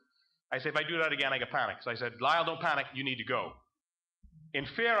direction. I said, if I do that again, I get panic. So I said, Lyle, don't panic. You need to go. In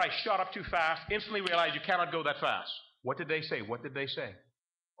fear, I shot up too fast, instantly realized you cannot go that fast. What did they say? What did they say?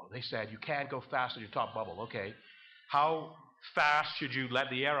 Well, they said, you can't go fast on your top bubble. Okay. How fast should you let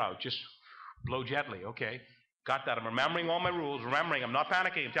the air out? Just blow gently. Okay. Got that. I'm remembering all my rules, remembering I'm not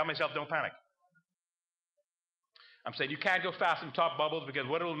panicking. I'm telling myself, don't panic. I'm saying you can't go fast in top bubbles because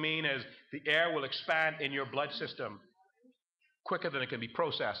what it will mean is the air will expand in your blood system quicker than it can be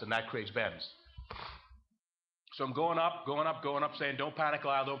processed, and that creates bends. So I'm going up, saying, don't panic,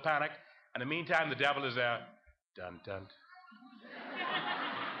 Lyle, don't panic. And in the meantime, the devil is there. Dun, dun.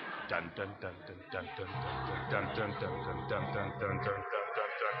 Dun, dun, dun, dun, dun, dun, dun, dun, dun, dun, dun, dun, dun, dun, dun, dun, dun.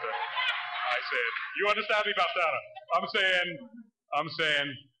 I saying. You understand me, Pastor Anna? I'm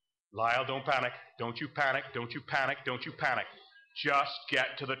saying, Lyle, don't panic. Don't you panic. Don't you panic. Don't you panic. Just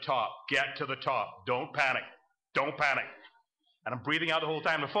get to the top. Get to the top. Don't panic. Don't panic. And I'm breathing out the whole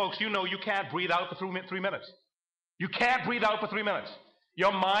time. And folks, you know you can't breathe out for 3 minutes. You can't breathe out for 3 minutes.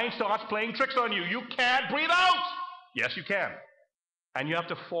 Your mind starts playing tricks on you. You can't breathe out. Yes, you can. And you have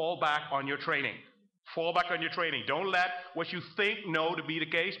to fall back on your training. Fall back on your training. Don't let what you think know to be the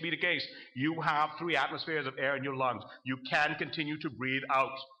case be the case. You have 3 atmospheres of air in your lungs. You can continue to breathe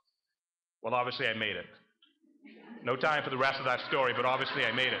out. Well, obviously I made it. No time for the rest of that story, but obviously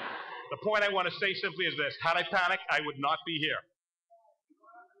I made it. The point I want to say simply is this. Had I panicked, I would not be here.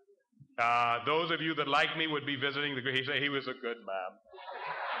 Those of you that like me would be visiting the grave. He say he was a good man.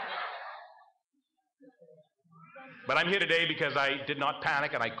 But I'm here today because I did not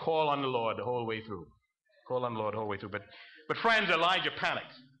panic and I call on the Lord the whole way through. Call on the Lord the whole way through. But friends, Elijah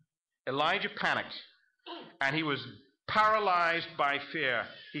panicked. Elijah panicked. And he was paralyzed by fear.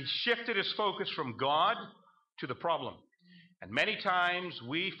 He shifted his focus from God to the problem. And many times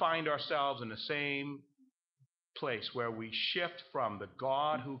we find ourselves in the same place where we shift from the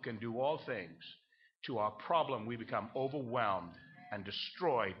God who can do all things to our problem. We become overwhelmed and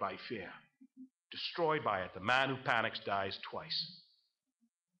destroyed by fear. Destroyed by it. The man who panics dies twice.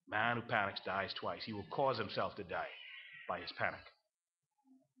 Man who panics dies twice. He will cause himself to die by his panic.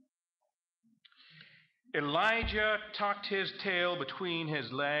 Elijah tucked his tail between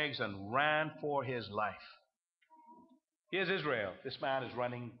his legs and ran for his life. Here's Israel. This man is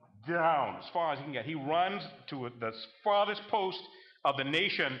running down as far as he can get. He runs to the farthest post of the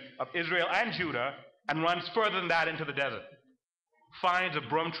nation of Israel and Judah and runs further than that into the desert. Finds a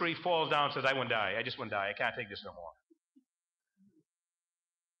broom tree, falls down, says, I want to die. I just want to die. I can't take this no more.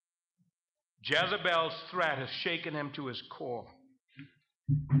 Jezebel's threat has shaken him to his core.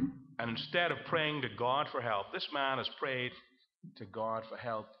 And instead of praying to God for help, this man has prayed to God for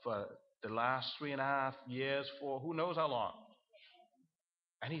help for the last 3.5 years, for who knows how long.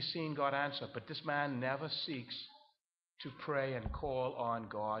 And he's seen God answer. But this man never seeks to pray and call on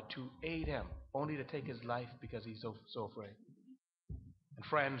God to aid him, only to take his life because he's so afraid. And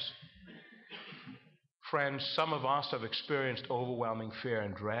friends, some of us have experienced overwhelming fear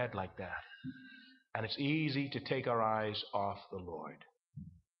and dread like that. And it's easy to take our eyes off the Lord.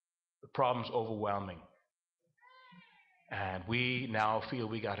 The problem's overwhelming. And we now feel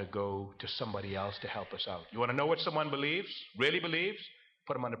we got to go to somebody else to help us out. You want to know what someone believes, really believes?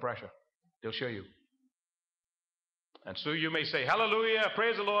 Put them under pressure. They'll show you. And so you may say, hallelujah,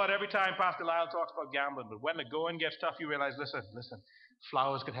 praise the Lord, every time Pastor Lyle talks about gambling. But when the going gets tough, you realize, listen,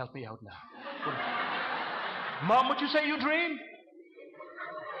 flowers can help me out now. Mom, what you say you dream?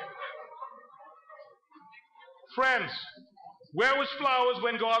 Friends, where was flowers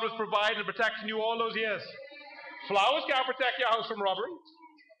when God was providing and protecting you all those years? Flowers can't protect your house from robbery.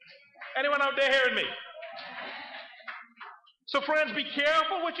 Anyone out there hearing me? So friends, be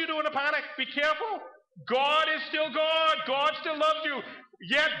careful what you do in a panic. Be careful. God is still God. God still loves you.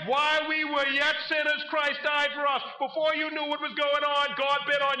 Yet while we were yet sinners, Christ died for us. Before you knew what was going on, God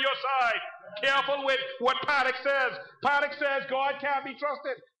been on your side. Careful with what panic says. Panic says God can't be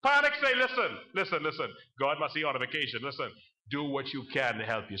trusted. Panic say, listen. God must be on a vacation. Listen, do what you can to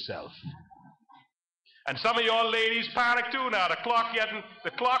help yourself. And some of y'all ladies panic too now. The clock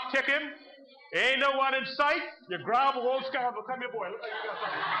ticking. Ain't no one in sight. You grab a old scoundrel. Come here, boy. Look like you got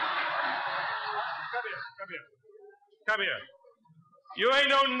something. Come here. You ain't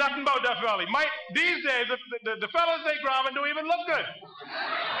know nothing about that fella. These days, the fellas they grabbing don't even look good.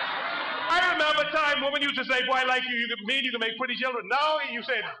 I remember a time women used to say, boy, I like you. You can make pretty children. Now you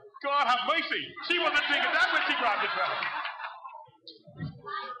say, God have mercy. She wasn't thinking that when she grabbed this fella.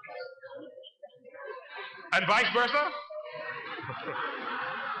 And vice versa?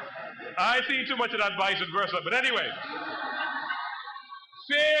 I see too much of that vice versa. But anyway,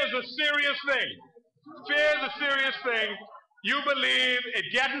 fear is a serious thing. Fear is a serious thing. You believe it's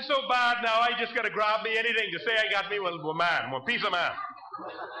getting so bad now, I just got to grab me anything to say I got me a man, a piece of man.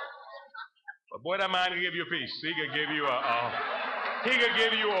 But boy, that man can give you a piece. He could give you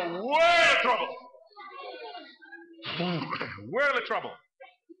a world of trouble. World of trouble.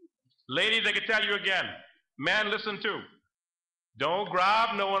 Ladies, I can tell you again. Men, listen too. Don't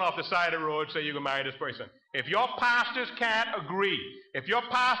grab no one off the side of the road and say you can marry this person. If your pastors can't agree, if your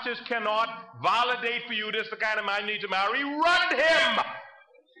pastors cannot validate for you this is the kind of man you need to marry, run him!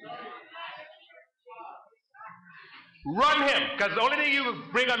 Run him, because the only thing you can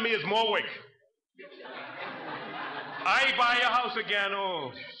bring on me is more weight. I buy your house again,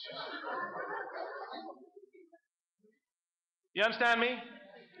 oh. You understand me?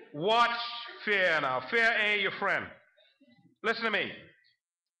 Watch Fear now. Fear ain't your friend. Listen to me.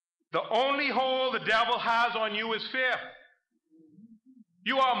 The only hold the devil has on you is fear.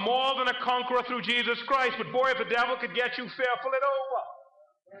 You are more than a conqueror through Jesus Christ, but boy, if the devil could get you fearful, it over.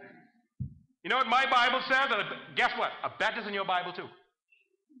 You know what my Bible says? Guess what? I bet it's in your Bible too.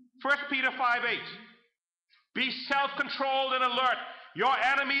 1 Peter 5:8. Be self-controlled and alert. Your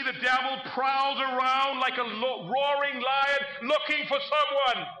enemy, the devil, prowls around like a roaring lion looking for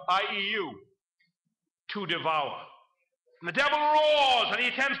someone, i.e. you, to devour. And the devil roars and he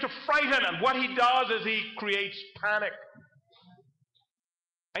attempts to frighten, and what he does is he creates panic.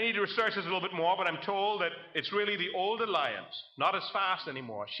 I need to research this a little bit more, but I'm told that it's really the older lions, not as fast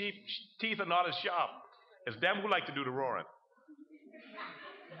anymore. Sheep teeth are not as sharp. It's them who like to do the roaring.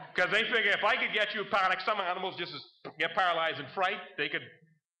 Because they figure if I could get you panic, some animals just get paralyzed in fright, they could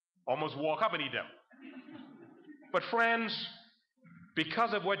almost walk up and eat them. But friends,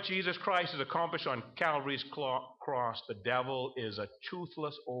 because of what Jesus Christ has accomplished on Calvary's cross, the devil is a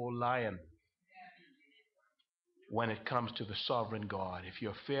toothless old lion when it comes to the sovereign God. If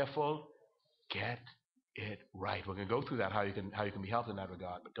you're fearful, get it right. We're going to go through that, how you can be helped in that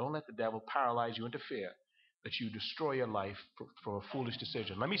regard. But don't let the devil paralyze you into fear that you destroy your life for a foolish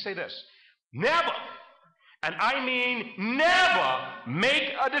decision. Let me say this. Never, and I mean never,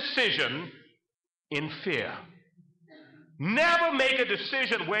 make a decision in fear. Never make a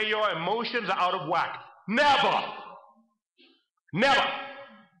decision where your emotions are out of whack. Never. Never.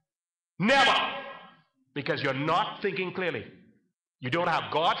 Never. Because you're not thinking clearly. You don't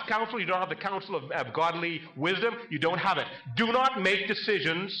have God's counsel. You don't have the counsel of godly wisdom. You don't have it. Do not make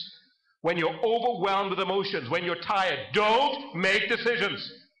decisions when you're overwhelmed with emotions, when you're tired. Don't make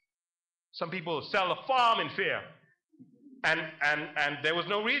decisions. Some people sell a farm in fear. And there was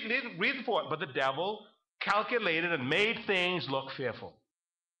no reason for it. But the devil calculated and made things look fearful.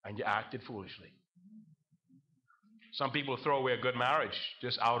 And you acted foolishly. Some people throw away a good marriage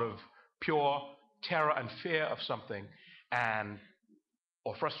just out of pure terror and fear of something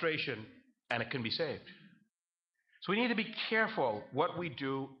or frustration, and it can be saved. So we need to be careful what we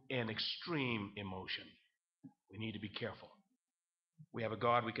do in extreme emotion. We need to be careful. We have a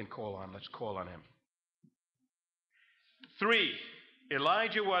God we can call on. Let's call on him. 3,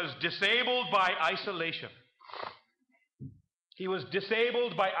 Elijah was disabled by isolation. He was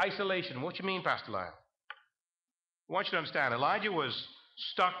disabled by isolation. What do you mean, Pastor Lyle? I want you to understand, Elijah was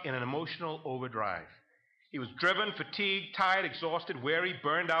stuck in an emotional overdrive. He was driven, fatigued, tired, exhausted, weary,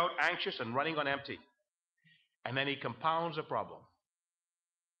 burned out, anxious, and running on empty. And then he compounds a problem.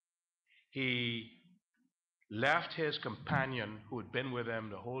 He left his companion who had been with him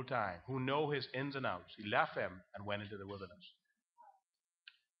the whole time, who know his ins and outs. He left him and went into the wilderness.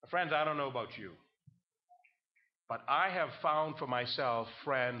 Friends, I don't know about you, but I have found for myself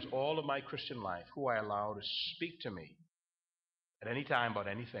friends all of my Christian life who I allow to speak to me at any time about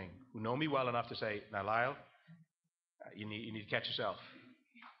anything, who know me well enough to say, now Lyle, you need to catch yourself.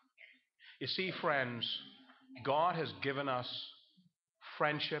 You see, friends, God has given us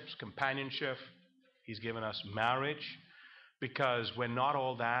friendships, companionship. He's given us marriage because we're not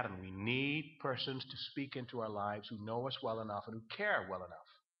all that, and we need persons to speak into our lives who know us well enough and who care well enough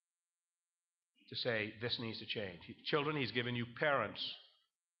to say, this needs to change. Children, he's given you parents,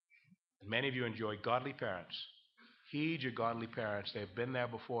 and many of you enjoy godly parents. Heed your godly parents. They've been there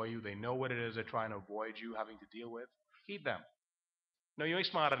before you. They know what it is they're trying to avoid you having to deal with. Heed them. No, you ain't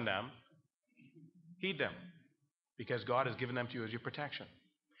smarter than them. Heed them, because God has given them to you as your protection.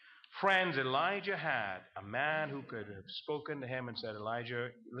 Friends, Elijah had a man who could have spoken to him and said, Elijah,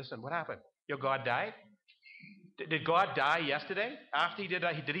 listen, what happened? Your God died? Did God die yesterday? After he did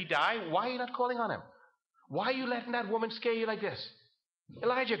he die? Why are you not calling on him? Why are you letting that woman scare you like this?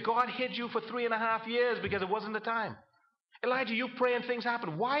 Elijah, God hid you for 3.5 years because it wasn't the time. Elijah, you pray and things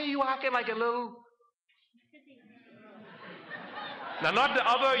happen. Why are you acting like a little... Now, not the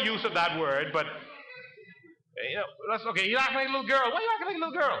other use of that word, but... You know, that's okay. You're acting like a little girl. Why are you acting like a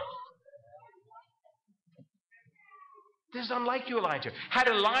little girl? This is unlike you, Elijah. Had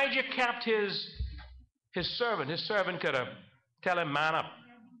Elijah kept his servant could have tell him, man up.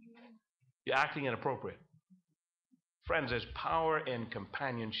 You're acting inappropriate. Friends, there's power in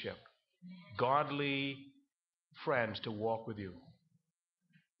companionship. Godly friends to walk with you.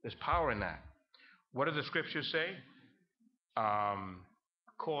 There's power in that. What does the scripture say? A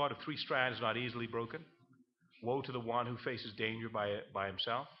cord of 3 strands not easily broken. Woe to the one who faces danger by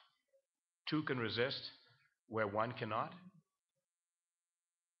himself. 2 can resist where 1 cannot.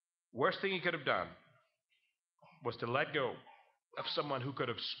 Worst thing he could have done was to let go of someone who could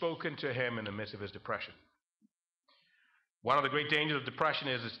have spoken to him in the midst of his depression. One of the great dangers of depression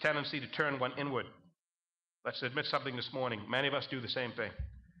is its tendency to turn one inward. Let's admit something this morning. Many of us do the same thing.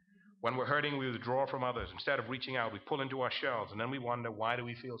 When we're hurting, we withdraw from others. Instead of reaching out, we pull into our shells, and then we wonder, why do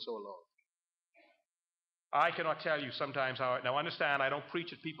we feel so alone? I cannot tell you sometimes how. Now understand, I don't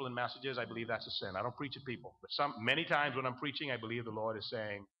preach at people in messages. I believe that's a sin. I don't preach at people. But many times when I'm preaching, I believe the Lord is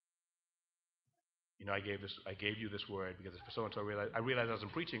saying, you know, I gave you this word because if so-and-so I realized as I'm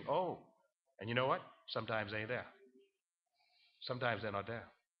preaching, oh, and you know what? Sometimes they ain't there. Sometimes they're not there.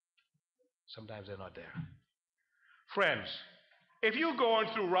 Sometimes they're not there. Friends, if you're going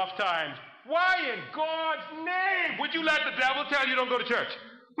through rough times, why in God's name would you let the devil tell you don't go to church?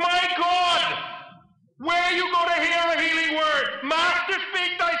 My God! Where you go to hear a healing word, Master,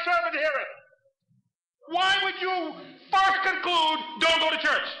 speak, thy servant heareth. Why would you first conclude, don't go to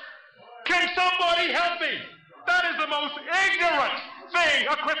church? Can somebody help me? That is the most ignorant thing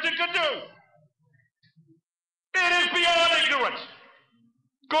a Christian could do. It is beyond ignorance.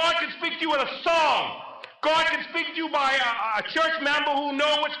 God can speak to you in a song. God can speak to you by a church member who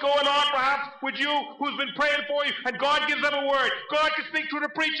knows what's going on perhaps with you, who's been praying for you, and God gives them a word. God can speak through the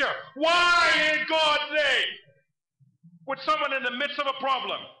preacher. Why in God's name would someone in the midst of a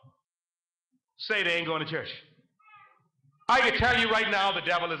problem say they ain't going to church? I can tell you right now, the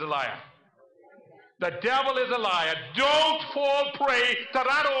devil is a liar. The devil is a liar. Don't fall prey to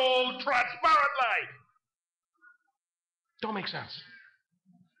that old transparent lie. Don't make sense.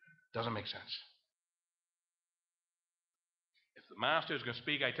 Doesn't make sense. If the master is going to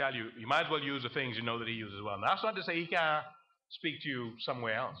speak, I tell you, you might as well use the things you know that he uses well. Now, that's not to say he can't speak to you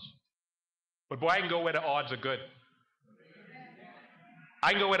somewhere else. But boy, I can go where the odds are good.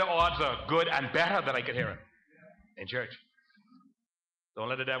 I can go where the odds are good and better than I could hear it in church. Don't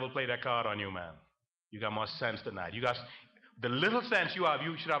let the devil play that card on you, man. You got more sense than that. You got the little sense you have.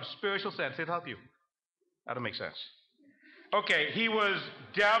 You should have spiritual sense. It'll help you. That'll make sense. Okay, he was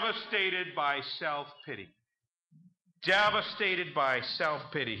devastated by self-pity. Devastated by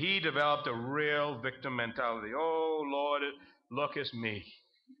self-pity. He developed a real victim mentality. Oh, Lord, look, it's me.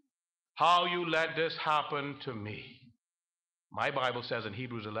 How you let this happen to me. My Bible says in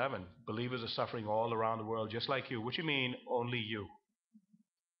Hebrews 11, believers are suffering all around the world just like you. What do you mean, only you?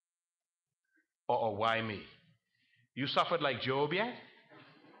 Or why me? You suffered like Job yet?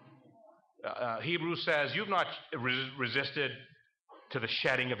 Hebrews says, you've not resisted to the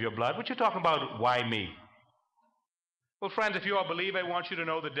shedding of your blood. What you talking about, why me? Well, friends, if you're a believer, I want you to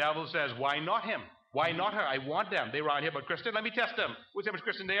know the devil says, why not him? Why not her? I want them. They're around here, but Christian, let me test them. We'll see how much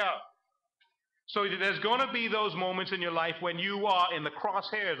Christian they are. So there's going to be those moments in your life when you are in the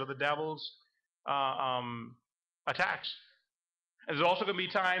crosshairs of the devil's attacks. And there's also going to be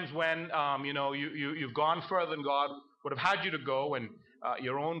times when, you've gone further than God would have had you to go, and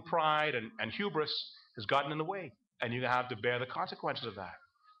your own pride and hubris has gotten in the way, and you have to bear the consequences of that.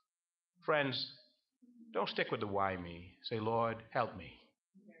 Friends, don't stick with the why me. Say, Lord, help me.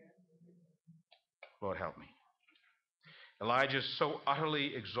 Lord, help me. Elijah's so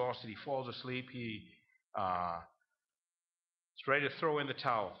utterly exhausted, he falls asleep. He's ready to throw in the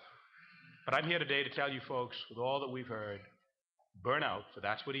towel. But I'm here today to tell you folks, with all that we've heard, burnout, for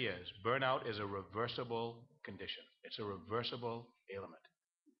that's what he is. Burnout is a reversible condition. It's a reversible ailment.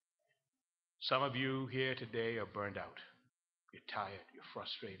 Some of you here today are burned out. You're tired. You're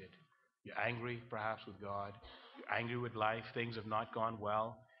frustrated. You're angry, perhaps, with God. You're angry with life. Things have not gone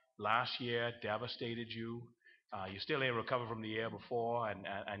well. Last year devastated you. You still ain't recovered from the year before,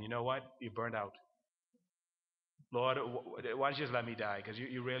 and you know what? You're burned out. Lord, why don't you just let me die? Because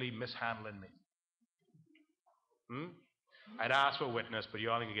you're really mishandling me. I'd ask for a witness, but you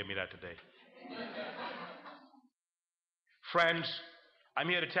only can give me that today. Friends, I'm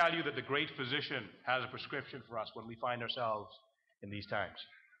here to tell you that the great physician has a prescription for us when we find ourselves in these times.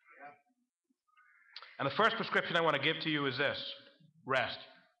 And the first prescription I want to give to you is this: rest.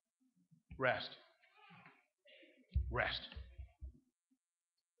 Rest. Rest.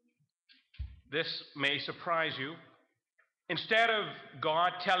 This may surprise you. Instead of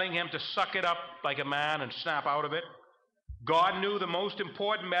God telling him to suck it up like a man and snap out of it, God knew the most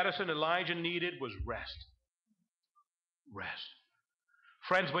important medicine Elijah needed was rest. Rest.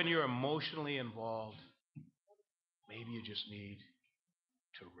 Friends, when you're emotionally involved, maybe you just need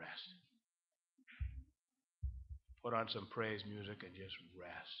to rest. Put on some praise music and just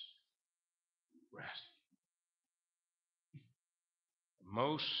rest. Rest. The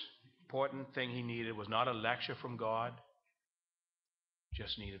most important thing he needed was not a lecture from God,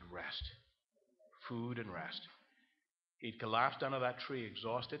 just needed rest. Food and rest. He'd collapsed under that tree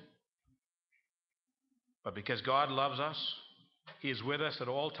exhausted. But because God loves us, he is with us at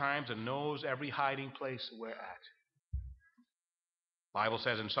all times and knows every hiding place we're at. Bible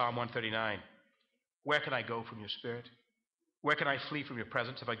says in Psalm 139, where can I go from your spirit? Where can I flee from your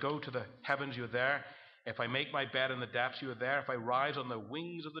presence? If I go to the heavens, you are there. If I make my bed in the depths, you are there. If I rise on the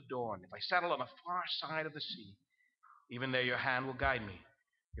wings of the dawn, if I settle on the far side of the sea, even there your hand will guide me.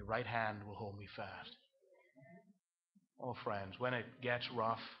 Your right hand will hold me fast. Oh, friends, when it gets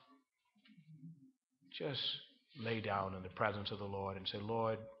rough, just lay down in the presence of the Lord and say,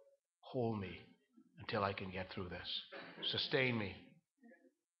 Lord, hold me until I can get through this. Sustain me.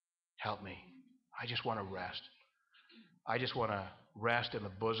 Help me. I just want to rest. I just want to rest in the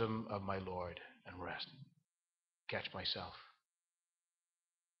bosom of my Lord and rest. Catch myself.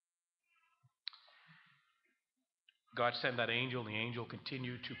 God sent that angel, and the angel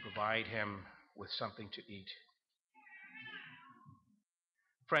continued to provide him with something to eat.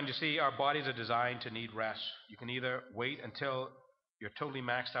 Friend, you see, our bodies are designed to need rest. You can either wait until you're totally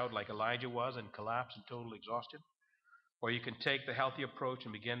maxed out like Elijah was and collapse in total exhaustion, or you can take the healthy approach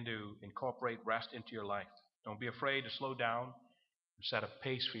and begin to incorporate rest into your life. Don't be afraid to slow down and set a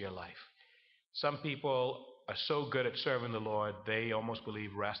pace for your life. Some people are so good at serving the Lord, they almost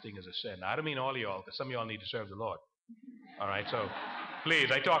believe resting is a sin. I don't mean all of y'all, because some of y'all need to serve the Lord. All right, so please,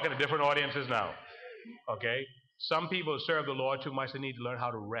 I'm talking to different audiences now. Okay? Some people serve the Lord too much, they need to learn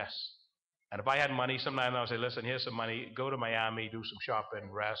how to rest. And if I had money, sometimes I would say, listen, here's some money, go to Miami, do some shopping,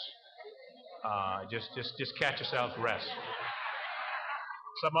 rest. Just catch yourself, rest.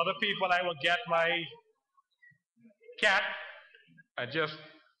 Some other people, I will get my cat and just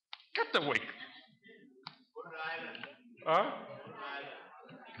get the wig. Huh?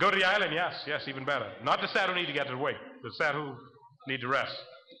 Go to the island, yes, even better. Not the sad who need to get to the wig, the sad who need to rest.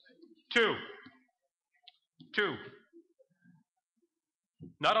 Two.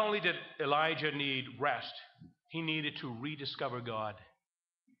 Not only did Elijah need rest, he needed to rediscover God.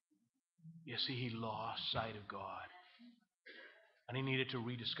 You see, he lost sight of God. And he needed to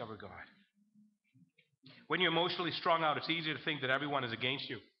rediscover God. When you're emotionally strung out, it's easy to think that everyone is against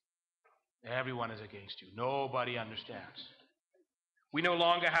you. Everyone is against you. Nobody understands. We no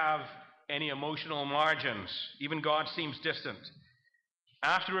longer have any emotional margins. Even God seems distant.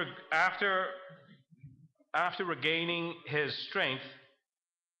 After regaining his strength,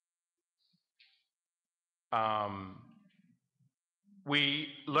 we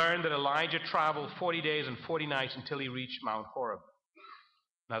learn that Elijah traveled 40 days and 40 nights until he reached Mount Horeb.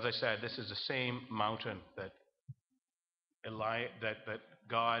 And as I said, this is the same mountain that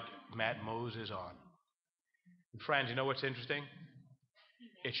God met Moses on. And friends, you know what's interesting?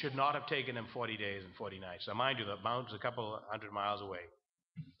 It should not have taken him 40 days and 40 nights. Now, mind you, the mountain's a couple 100 miles away,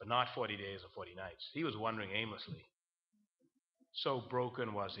 but not 40 days and 40 nights. He was wandering aimlessly. So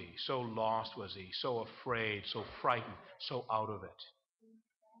broken was he, so lost was he, so afraid, so frightened, so out of it.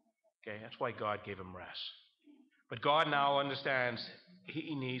 Okay, that's why God gave him rest. But God now understands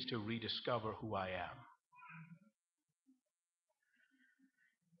he needs to rediscover who I am.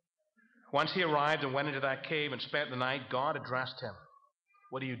 Once he arrived and went into that cave and spent the night, God addressed him.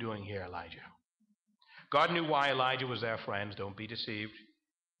 What are you doing here, Elijah? God knew why Elijah was there, friends. Don't be deceived.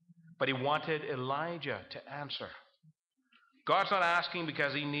 But he wanted Elijah to answer. God's not asking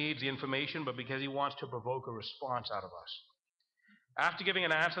because he needs the information, but because he wants to provoke a response out of us. After giving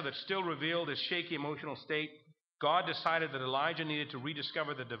an answer that still revealed his shaky emotional state, God decided that Elijah needed to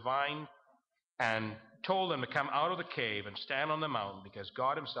rediscover the divine and told him to come out of the cave and stand on the mountain because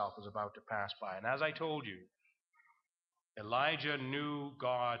God himself was about to pass by. And as I told you, Elijah knew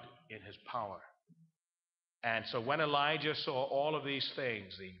God in his power. And so when Elijah saw all of these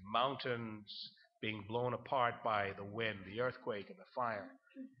things, the mountains being blown apart by the wind, the earthquake, and the fire,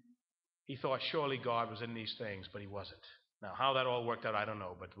 he thought surely God was in these things, but he wasn't. Now, how that all worked out, I don't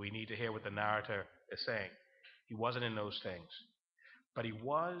know, but we need to hear what the narrator is saying. He wasn't in those things, but he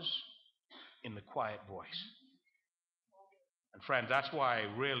was in the quiet voice. And friends, that's why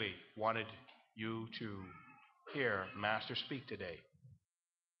I really wanted you to hear Master speak today.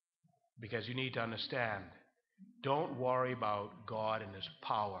 Because you need to understand, don't worry about God and his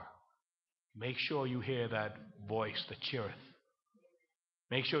power. Make sure you hear that voice that cheereth.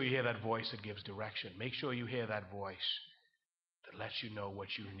 Make sure you hear that voice that gives direction. Make sure you hear that voice that lets you know what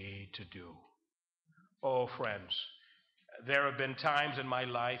you need to do. Oh, friends, there have been times in my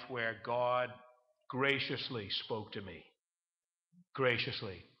life where God graciously spoke to me.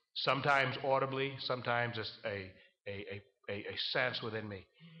 Graciously. Sometimes audibly, sometimes a sense within me.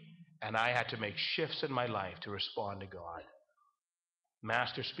 And I had to make shifts in my life to respond to God.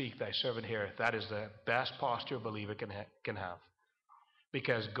 Master, speak, thy servant heareth. That is the best posture a believer can have.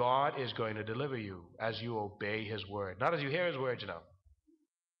 Because God is going to deliver you as you obey his word. Not as you hear his word, you know.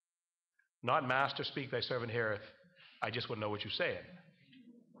 Not Master, speak, thy servant heareth. I just want to know what you're saying.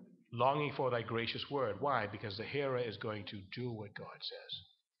 Longing for thy gracious word. Why? Because the hearer is going to do what God says.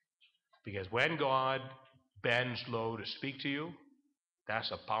 Because when God bends low to speak to you,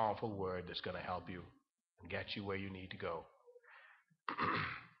 that's a powerful word that's going to help you and get you where you need to go.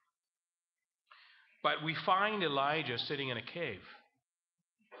 But we find Elijah sitting in a cave.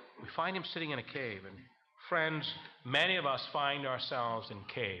 We find him sitting in a cave. And friends, many of us find ourselves in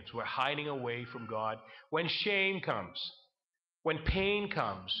caves. We're hiding away from God. When shame comes, when pain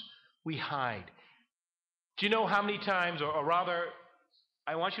comes, we hide. Do you know how many times, or rather,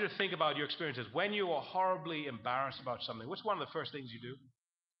 I want you to think about your experiences. When you are horribly embarrassed about something, what's one of the first things you do?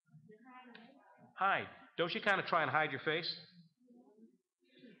 Hide. Don't you kind of try and hide your face?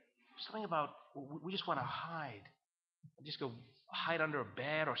 Something about, we just want to hide. Just go hide under a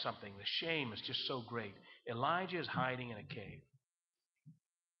bed or something. The shame is just so great. Elijah is hiding in a cave.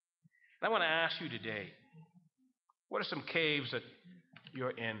 And I want to ask you today, what are some caves that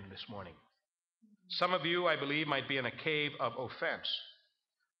you're in this morning? Some of you, I believe, might be in a cave of offense.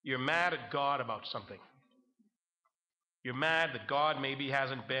 You're mad at God about something. You're mad that God maybe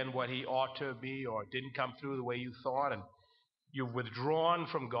hasn't been what he ought to be or didn't come through the way you thought, and you've withdrawn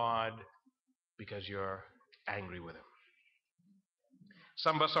from God because you're angry with him.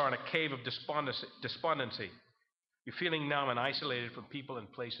 Some of us are in a cave of despondency. You're feeling numb and isolated from people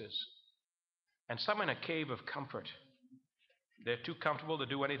and places. And some in a cave of comfort. They're too comfortable to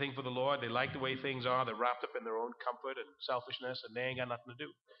do anything for the Lord. They like the way things are. They're wrapped up in their own comfort and selfishness, and they ain't got nothing to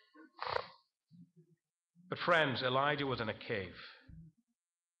do. But friends, Elijah was in a cave.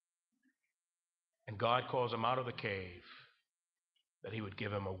 And God calls him out of the cave that he would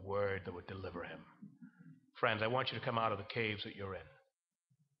give him a word that would deliver him. Friends, I want you to come out of the caves that you're in.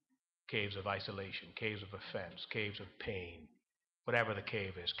 Caves of isolation, caves of offense, caves of pain, whatever the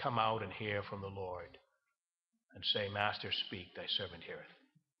cave is. Come out and hear from the Lord and say, Master, speak, thy servant heareth.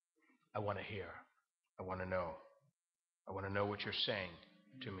 I want to hear. I want to know. I want to know what you're saying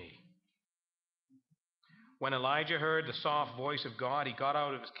to me. When Elijah heard the soft voice of God, he got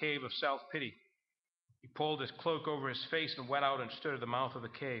out of his cave of self-pity. He pulled his cloak over his face and went out and stood at the mouth of the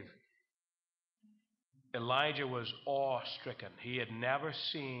cave. Elijah was awe-stricken. He had never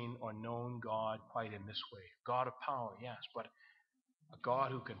seen or known God quite in this way. God of power, yes, but a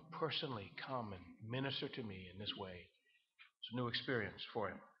God who can personally come and minister to me in this way. It's a new experience for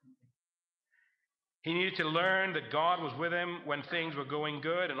him. He needed to learn that God was with him when things were going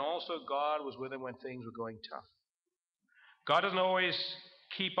good, and also God was with him when things were going tough. God doesn't always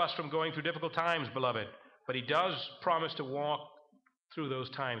keep us from going through difficult times, beloved, but he does promise to walk through those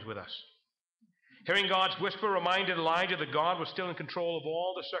times with us. Hearing God's whisper reminded Elijah that God was still in control of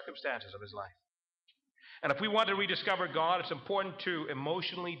all the circumstances of his life. And if we want to rediscover God, it's important to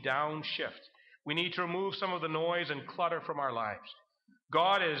emotionally downshift. We need to remove some of the noise and clutter from our lives.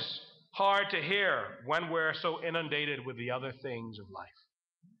 God is hard to hear when we're so inundated with the other things of life.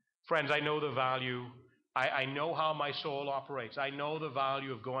 Friends, I know the value. I know how my soul operates. I know the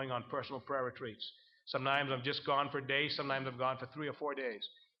value of going on personal prayer retreats. Sometimes I'm just gone for days. Sometimes I'm gone for 3 or 4 days.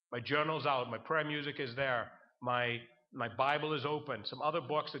 My journal's out. My prayer music is there. My Bible is open. Some other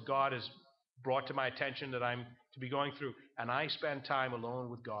books that God has brought to my attention that I'm to be going through. And I spend time alone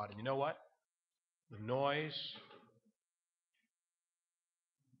with God. And you know what? The noise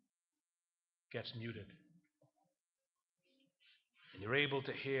gets muted. And you're able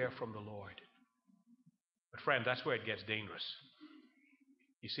to hear from the Lord. But friend, that's where it gets dangerous.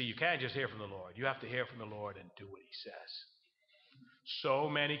 You see, you can't just hear from the Lord. You have to hear from the Lord and do what he says. So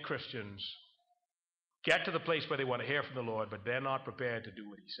many Christians get to the place where they want to hear from the Lord, but they're not prepared to do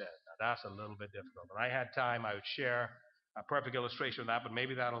what he says. Now, that's a little bit difficult. If I had time, I would share a perfect illustration of that, but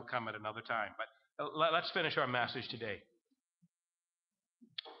maybe that'll come at another time. But let's finish our message today.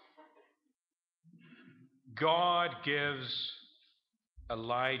 God gives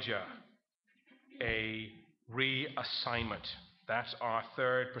Elijah a reassignment. That's our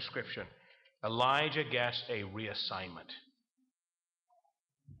third prescription. Elijah gets a reassignment.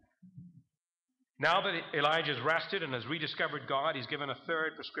 Now that Elijah has rested and has rediscovered God, he's given a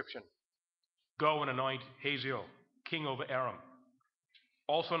third prescription. Go and anoint Hazael, king over Aram.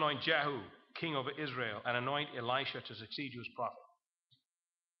 Also anoint Jehu, king over Israel, and anoint Elisha to succeed you as prophet.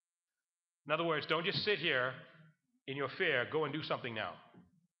 In other words, don't just sit here in your fear. Go and do something now.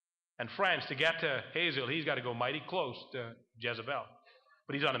 And friends, to get to Hazael, he's got to go mighty close to Jezebel.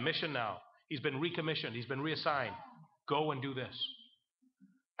 But he's on a mission now. He's been recommissioned. He's been reassigned. Go and do this.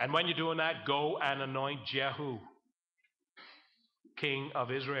 And when you're doing that, go and anoint Jehu, king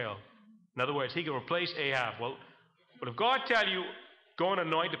of Israel. In other words, he can replace Ahab. Well, but if God tell you, go and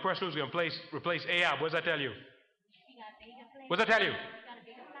anoint the person who's going to replace Ahab, what does that tell you? What's that tell you?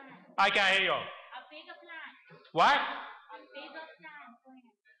 I can't hear you. What?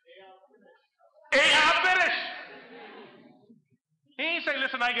 Ahab finished. He ain't saying,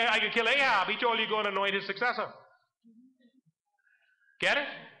 listen, I can kill Ahab. He told you go and anoint his successor. Get it?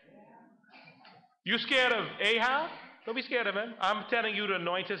 You scared of Ahab? Don't be scared of him. I'm telling you to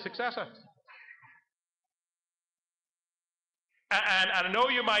anoint his successor. And I know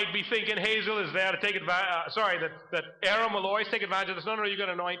you might be thinking Hazael is there to take advantage, that Aram will always take advantage of this. No, you're going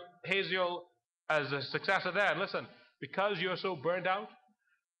to anoint Hazael as a successor there. And listen, because you're so burned out,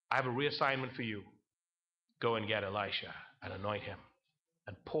 I have a reassignment for you. Go and get Elisha and anoint him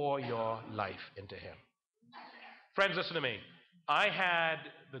and pour your life into him. Friends, listen to me. I had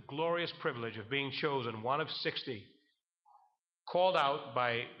the glorious privilege of being chosen one of 60, called out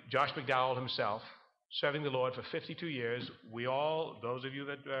by Josh McDowell himself, serving the Lord for 52 years. We all, those of you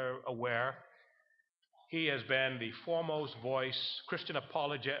that are aware, he has been the foremost voice, Christian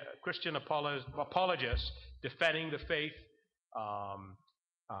apologist, defending the faith,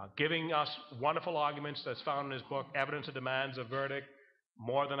 giving us wonderful arguments that's found in his book, Evidence That Demands a Verdict,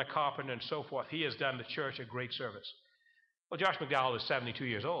 More Than a Carpenter, and so forth. He has done the church a great service. Well, Josh McDowell is 72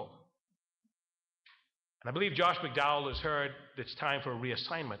 years old. And I believe Josh McDowell has heard it's time for a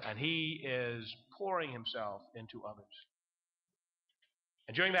reassignment, and he is pouring himself into others.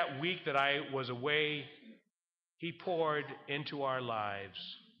 And during that week that I was away, he poured into our lives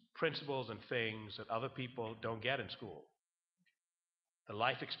principles and things that other people don't get in school. The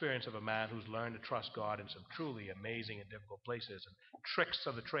life experience of a man who's learned to trust God in some truly amazing and difficult places, and tricks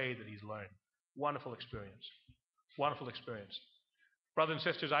of the trade that he's learned. Wonderful experience. Wonderful experience. Brothers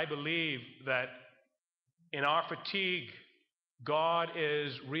and sisters, I believe that in our fatigue, God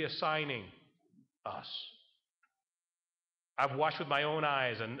is reassigning us. I've watched with my own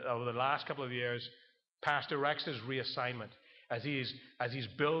eyes, and over the last couple of years, Pastor Rex's reassignment as he's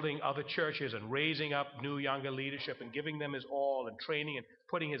building other churches and raising up new younger leadership and giving them his all and training and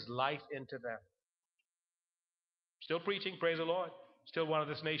putting his life into them. Still preaching, praise the Lord. Still one of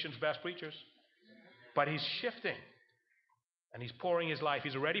this nation's best preachers. But he's shifting. And he's pouring his life.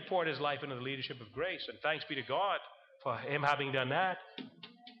 He's already poured his life into the leadership of Grace. And thanks be to God for him having done that.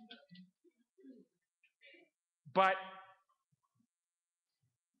 But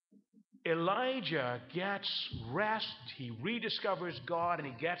Elijah gets rest. He rediscovers God, and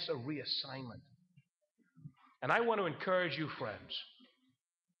he gets a reassignment. And I want to encourage you, friends.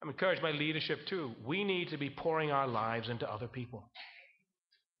 I'm encouraged my leadership too. We need to be pouring our lives into other people.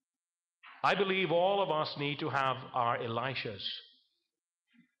 I believe all of us need to have our Elishas.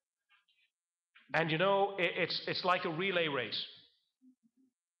 And you know, it's like a relay race.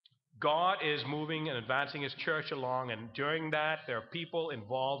 God is moving and advancing his church along, and during that, there are people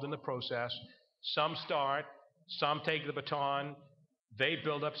involved in the process. Some start, some take the baton, they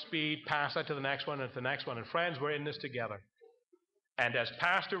build up speed, pass that to the next one and to the next one. And friends, we're in this together. And as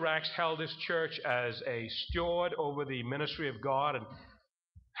Pastor Rex held his church as a steward over the ministry of God and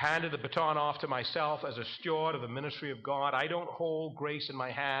handed the baton off to myself as a steward of the ministry of God, I don't hold Grace in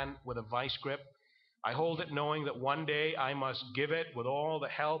my hand with a vice grip. I hold it knowing that one day I must give it with all the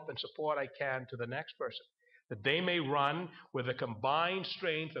help and support I can to the next person, that they may run with the combined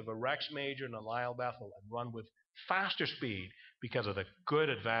strength of a Rex Major and a Lyle Bethel and run with faster speed because of the good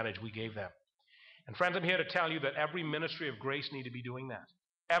advantage we gave them. And friends, I'm here to tell you that every ministry of Grace need to be doing that.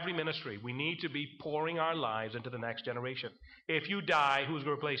 Every ministry, we need to be pouring our lives into the next generation. If you die, who's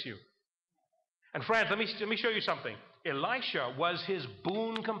going to replace you? And friends, let me show you something. Elisha was his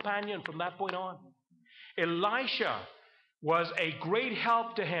boon companion from that point on. Elisha was a great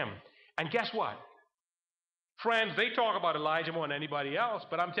help to him. And guess what? Friends, they talk about Elijah more than anybody else,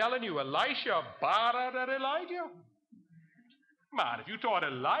 but I'm telling you, Elisha better than Elijah. Man, if you thought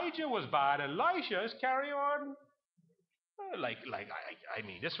Elijah was bad, Elisha is carry on. I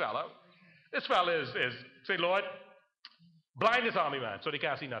mean, this fella is say, Lord, blind this army, man, so they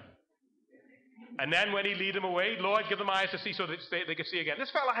can't see nothing. And then when he lead them away, Lord, give them eyes to see so that they can see again. This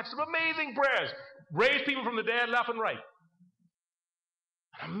fella had some amazing prayers. Raised people from the dead left and right.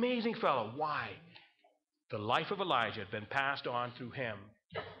 An amazing fellow. Why? The life of Elijah had been passed on through him.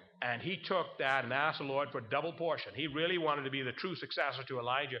 And he took that and asked the Lord for a double portion. He really wanted to be the true successor to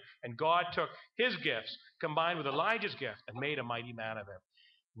Elijah. And God took his gifts, combined with Elijah's gift, and made a mighty man of him.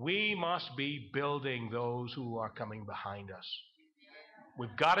 We must be building those who are coming behind us.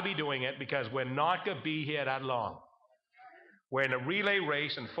 We've got to be doing it because we're not going to be here that long. We're in a relay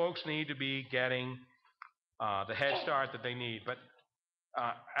race, and folks need to be getting the head start that they need. But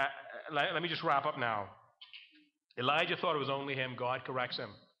let me just wrap up now. Elijah thought it was only him. God corrects him.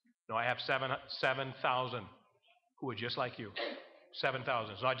 No, I have 7,000 who are just like you.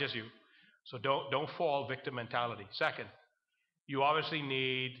 7,000. It's not just you. So don't fall victim mentality. Second, you obviously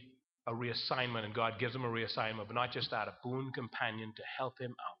need a reassignment, and God gives him a reassignment, but not just that, a boon companion to help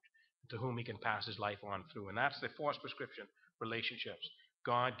him out, to whom he can pass his life on through. And that's the fourth prescription, relationships.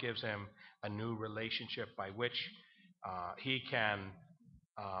 God gives him a new relationship by which he can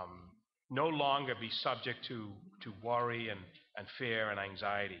no longer be subject to worry and fear and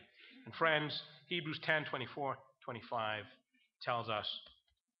anxiety. And friends, Hebrews 10:24-25 tells us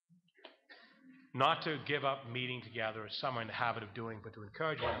not to give up meeting together as some are in the habit of doing, but to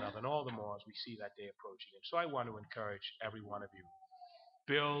encourage one another, and all the more as we see that day approaching. And so I want to encourage every one of you.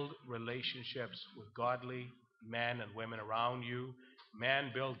 Build relationships with godly men and women around you.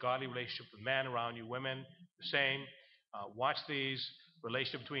 Men, build godly relationships with men around you. Women, the same. Watch these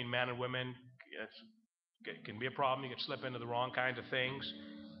relationships between men and women. It can be a problem. You can slip into the wrong kinds of things.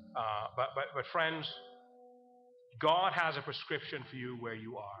 But friends, God has a prescription for you where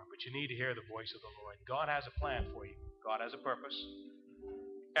you are, but you need to hear the voice of the Lord. God has a plan for you. God has a purpose.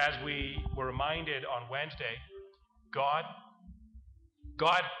 As we were reminded on Wednesday, God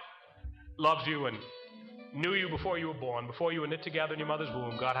loves you and knew you before you were born. Before you were knit together in your mother's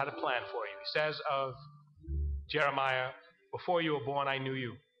womb, God had a plan for you. He says of Jeremiah, before you were born, I knew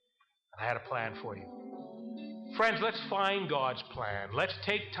you, and I had a plan for you. Friends, let's find God's plan. Let's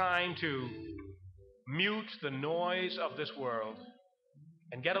take time to mute the noise of this world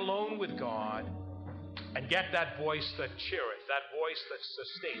and get alone with God and get that voice that cheereth, that voice that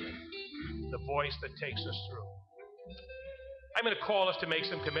sustaineth, the voice that takes us through. I'm going to call us to make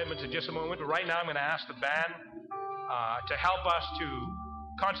some commitments in just a moment, but right now I'm going to ask the band to help us to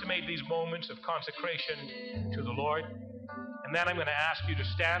consummate these moments of consecration to the Lord. And then I'm going to ask you to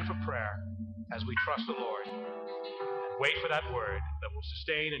stand for prayer as we trust the Lord. And wait for that word that will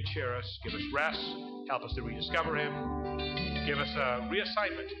sustain and cheer us, give us rest, help us to rediscover Him, give us a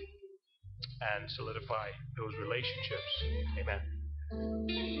reassignment, and solidify those relationships. Amen.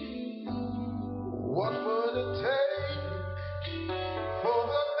 What would it take for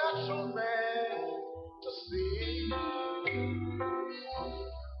the natural man to see?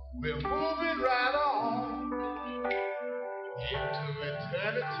 We're moving right on into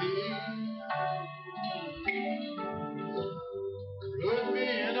eternity. Could be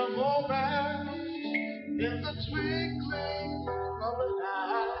in a moment, in the twinkling of an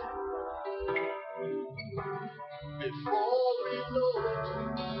eye. Before we know it,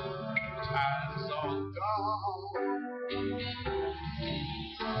 time's all gone.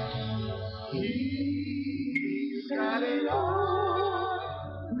 He's got it all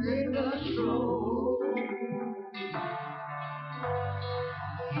in control.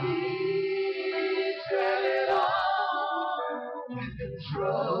 He's got it all in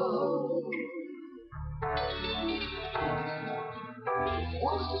control.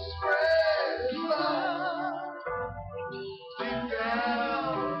 Wants to spread love deep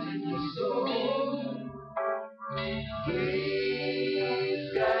down in your soul. He's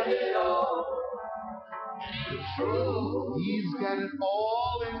got it all in control. He's got it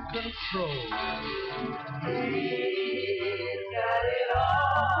all in control. He's got it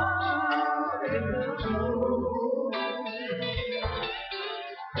all in control.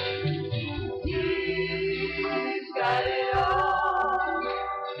 He's got it all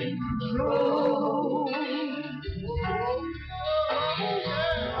in control.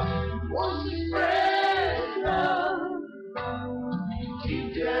 Wants to spread love deep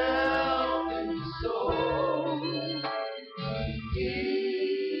down in the soul.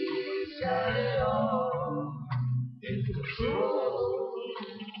 He's got it all in control.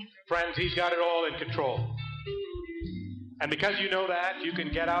 Friends, He's got it all in control. And because you know that, you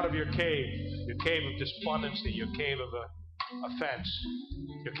can get out of your cave of despondency, your cave of offense,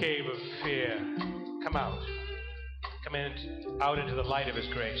 your cave of fear. Come out. Come out into the light of His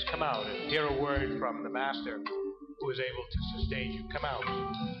grace. Come out and hear a word from the Master who is able to sustain you. Come out.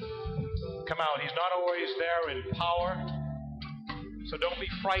 Come out. He's not always there in power, so don't be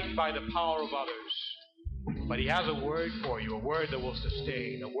frightened by the power of others. But He has a word for you, a word that will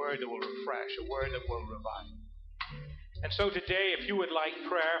sustain, a word that will refresh, a word that will revive. And so today, if you would like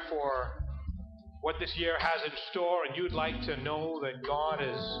prayer for what this year has in store, and you'd like to know that God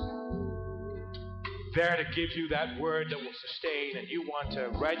is there to give you that word that will sustain, and you want to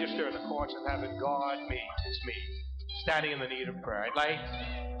register in the courts of heaven, God, me, it's me, standing in the need of prayer, I'd like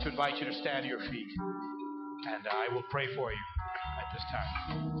to invite you to stand to your feet, and I will pray for you at this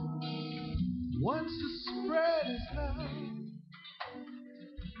time. Wants to spread His love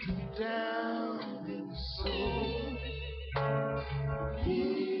deep down in the soul.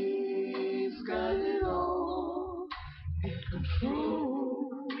 He's got it all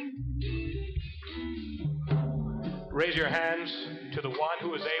raise your hands to the one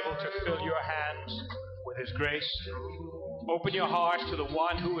who is able to fill your hands with his grace. Open your hearts to the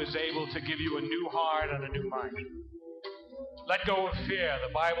one who is able to give you a new heart and a new mind. Let go of fear.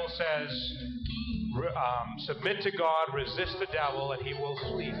 The Bible says, submit to God, resist the devil, and he will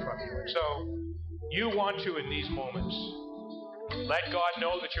flee from you. So, you want to, in these moments, let God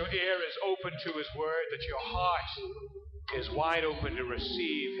know that your ear is open to his word, that your heart is wide open to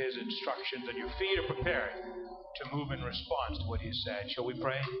receive his instructions, and your feet are prepared to move in response to what he said. Shall we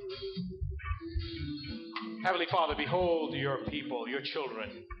pray? Heavenly Father, behold your people, your children,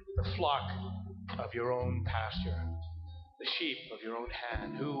 the flock of your own pasture, the sheep of your own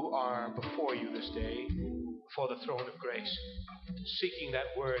hand, who are before you this day, before the throne of grace, seeking that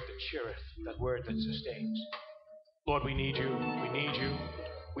word that cheereth, that word that sustains. Lord, we need you. We need you.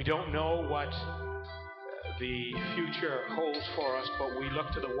 We don't know what the future holds for us, but we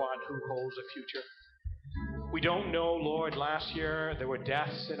look to the one who holds a future. We don't know, Lord, last year there were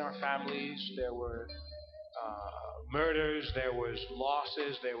deaths in our families, there were murders, there was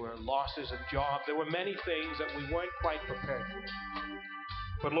losses in jobs, there were many things that we weren't quite prepared for.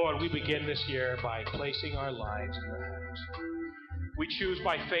 But Lord, we begin this year by placing our lives in your hands. We choose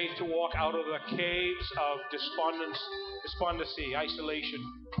by faith to walk out of the caves of despondency, isolation,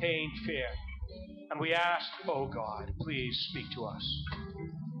 pain, fear. And we ask, oh God, please speak to us.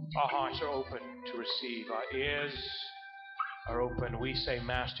 Our hearts are open to receive. Our ears are open. We say,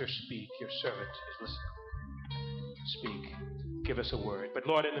 Master, speak. Your servant is listening. Speak. Give us a word. But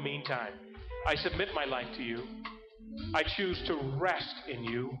Lord, in the meantime, I submit my life to you. I choose to rest in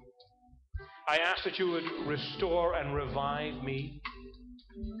you. I ask that you would restore and revive me.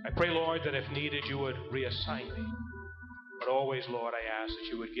 I pray, Lord, that if needed, you would reassign me. But always, Lord, I ask that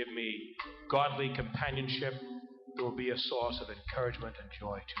you would give me godly companionship that will be a source of encouragement and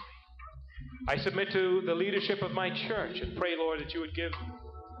joy to me. I submit to the leadership of my church and pray, Lord, that you would give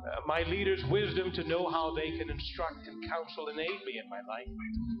my leaders wisdom to know how they can instruct and counsel and aid me in my life.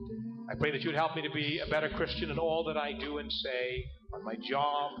 I pray that you would help me to be a better Christian in all that I do and say, on my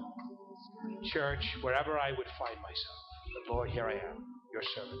job, church, wherever I would find myself. But Lord, here I am, your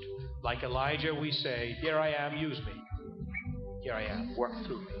servant. Like Elijah, we say, here I am, use me. Here I am, work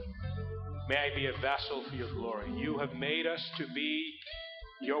through me. May I be a vessel for your glory. You have made us to be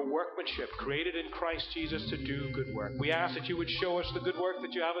your workmanship, created in Christ Jesus to do good work. We ask that you would show us the good work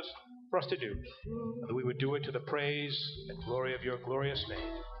that you have for us to do, and that we would do it to the praise and glory of your glorious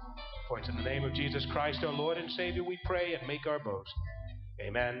name. For it's in the name of Jesus Christ, our Lord and Savior, we pray and make our boast.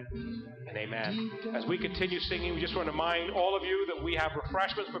 Amen and amen. As we continue singing, we just want to remind all of you that we have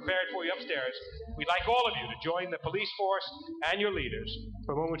refreshments prepared for you upstairs. We'd like all of you to join the police force and your leaders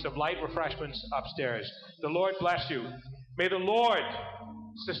for moments of light refreshments upstairs. The Lord bless you. May the Lord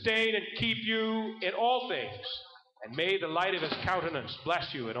sustain and keep you in all things. And may the light of his countenance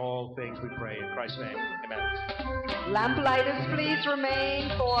bless you in all things, we pray in Christ's name. Amen. Lamplighter's, please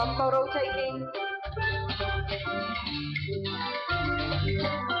remain for photo taking.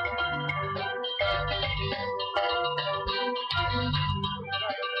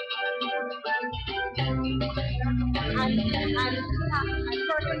 I'm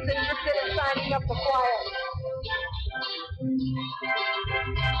persons interested in signing up for choir.